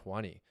top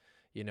 20.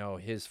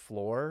 His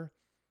floor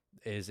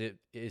is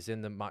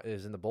in the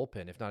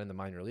bullpen, if not in the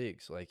minor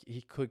leagues. Like,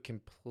 he could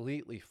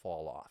completely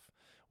fall off.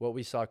 What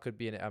we saw could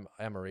be an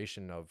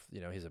aberration of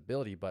his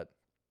ability, but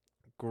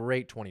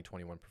great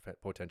 2021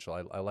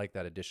 potential. I like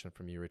that addition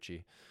from you,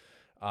 Richie.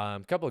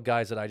 A couple of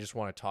guys that I just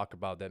want to talk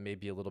about that may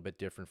be a little bit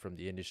different from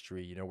the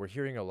industry. We're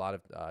hearing a lot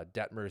of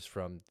Detmers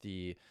from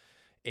the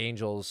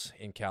Angels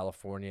in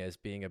California as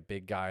being a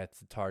big guy at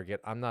the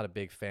target. I'm not a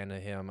big fan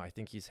of him. I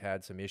think he's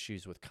had some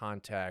issues with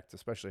contact,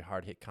 especially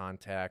hard hit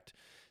contact.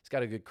 He's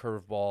got a good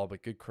curveball,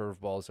 but good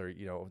curveballs are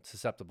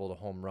susceptible to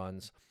home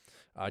runs.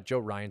 Joe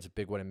Ryan's a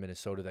big one in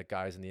Minnesota that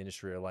guys in the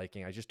industry are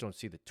liking. I just don't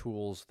see the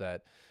tools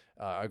that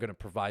are going to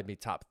provide me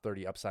top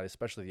 30 upside,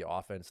 especially the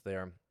offense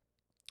there.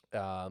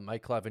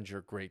 Mike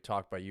Clevenger, great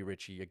talk by you,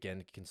 Richie.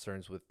 Again,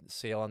 concerns with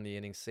Sale on the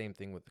innings. Same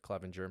thing with the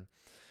Clevenger.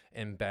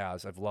 And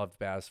Baz. I've loved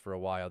Baz for a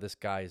while. This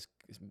guy is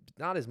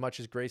not as much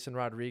as Grayson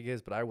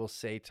Rodriguez, but I will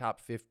say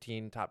top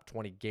 15, top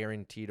 20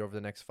 guaranteed over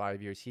the next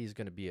 5 years. He's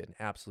going to be an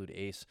absolute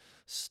ace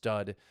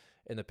stud.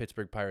 And the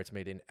Pittsburgh Pirates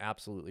made an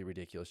absolutely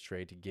ridiculous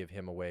trade to give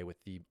him away with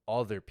the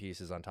other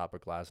pieces on top of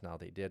Glasnow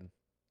they did.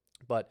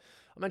 But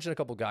I'll mention a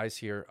couple guys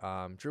here.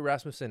 Drew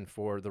Rasmussen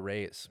for the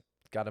Rays.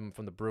 Got him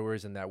from the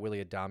Brewers in that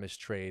Willy Adames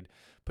trade.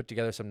 Put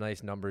together some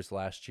nice numbers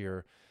last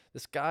year.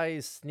 This guy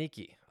is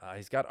sneaky.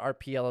 He's got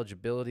RP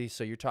eligibility,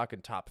 so you're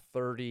talking top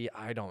 30.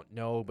 I don't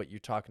know, but you're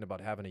talking about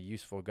having a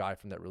useful guy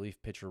from that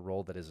relief pitcher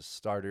role that is a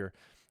starter.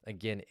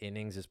 Again,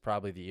 innings is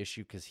probably the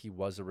issue because he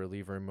was a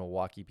reliever in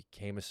Milwaukee,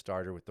 became a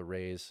starter with the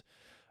Rays.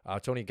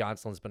 Tony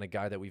Gonsolin's been a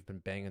guy that we've been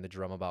banging the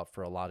drum about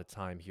for a lot of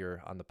time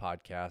here on the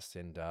podcast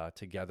and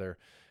together.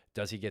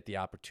 Does he get the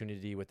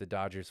opportunity with the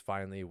Dodgers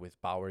finally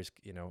with Bauer's,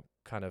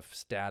 kind of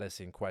status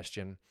in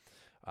question?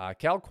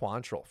 Cal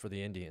Quantrill for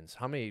the Indians.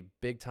 How many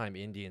big-time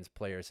Indians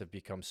players have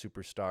become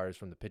superstars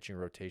from the pitching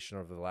rotation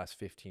over the last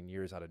 15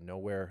 years out of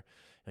nowhere?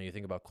 And you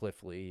think about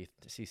Cliff Lee,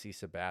 CC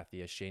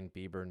Sabathia, Shane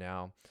Bieber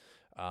now,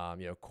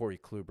 Corey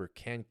Kluber.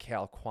 Can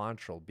Cal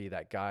Quantrill be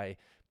that guy?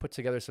 Put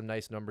together some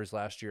nice numbers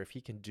last year. If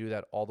he can do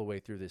that all the way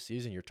through this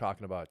season, you're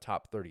talking about a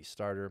top 30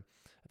 starter.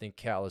 I think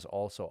Cal is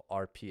also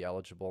RP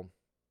eligible.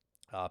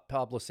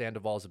 Pablo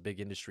Sandoval is a big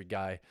industry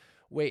guy.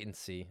 Wait and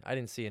see. I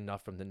didn't see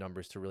enough from the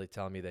numbers to really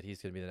tell me that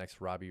he's going to be the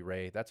next Robbie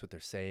Ray. That's what they're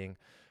saying.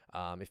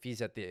 If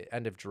he's at the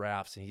end of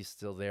drafts and he's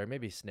still there,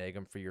 maybe snag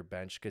him for your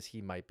bench because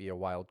he might be a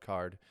wild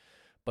card.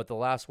 But the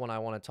last one I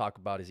want to talk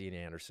about is Ian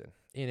Anderson.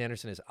 Ian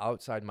Anderson is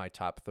outside my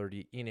top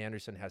 30. Ian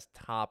Anderson has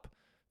top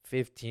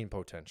 15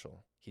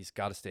 potential. He's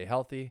got to stay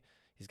healthy.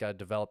 He's got to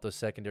develop those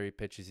secondary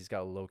pitches. He's got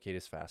to locate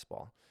his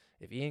fastball.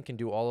 If Ian can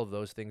do all of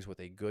those things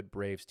with a good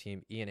Braves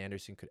team, Ian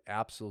Anderson could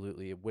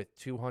absolutely, with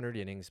 200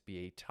 innings, be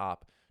a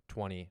top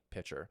 20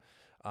 pitcher.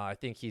 I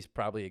think he's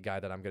probably a guy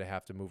that I'm going to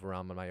have to move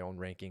around in my own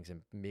rankings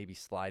and maybe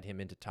slide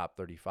him into top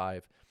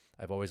 35.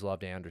 I've always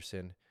loved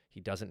Anderson.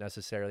 He doesn't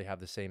necessarily have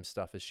the same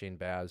stuff as Shane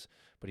Baz,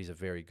 but he's a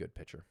very good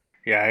pitcher.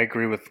 Yeah, I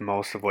agree with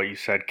most of what you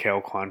said, Cal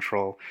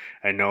Quantrill.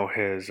 I know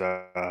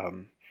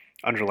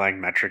underlying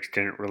metrics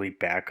didn't really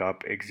back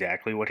up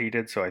exactly what he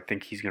did, so I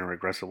think he's going to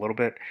regress a little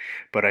bit.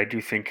 But I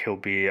do think he'll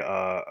be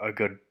a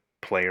good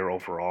player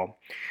overall.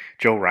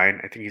 Joe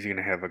Ryan, I think he's going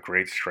to have a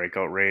great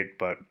strikeout rate,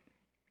 but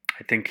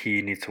I think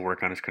he needs to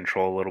work on his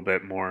control a little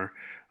bit more.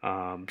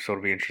 So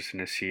it'll be interesting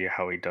to see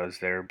how he does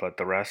there. But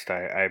the rest,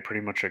 I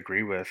pretty much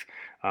agree with.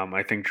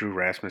 I think Drew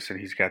Rasmussen,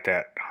 he's got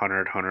that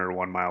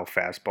 100 mile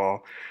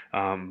fastball,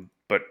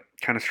 but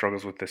kind of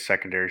struggles with the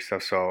secondary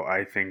stuff. So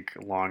I think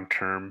long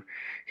term,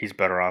 he's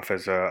better off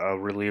as a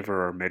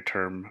reliever or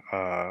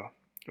midterm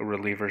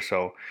reliever.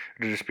 So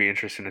it'll just be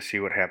interesting to see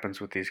what happens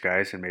with these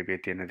guys. And maybe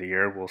at the end of the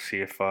year, we'll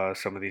see if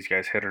some of these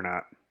guys hit or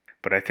not.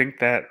 But I think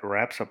that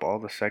wraps up all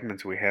the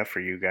segments we have for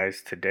you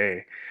guys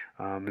today.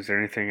 Is there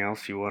anything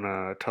else you want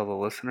to tell the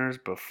listeners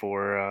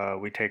before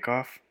we take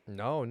off?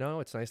 No, no,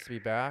 it's nice to be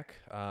back.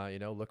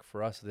 Look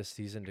for us this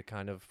season to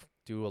kind of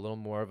do a little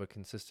more of a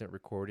consistent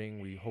recording.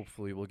 We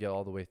hopefully will get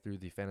all the way through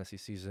the fantasy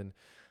season.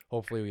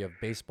 Hopefully, we have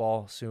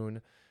baseball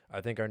soon.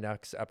 I think our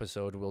next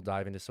episode we'll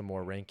dive into some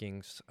more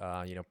rankings.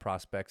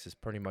 Prospects is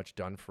pretty much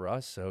done for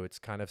us, so it's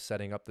kind of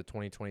setting up the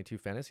 2022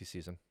 fantasy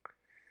season.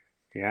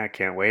 Yeah, I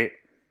can't wait.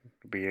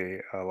 It'll be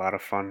a lot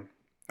of fun.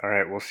 All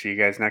right, we'll see you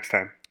guys next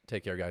time.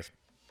 Take care, guys.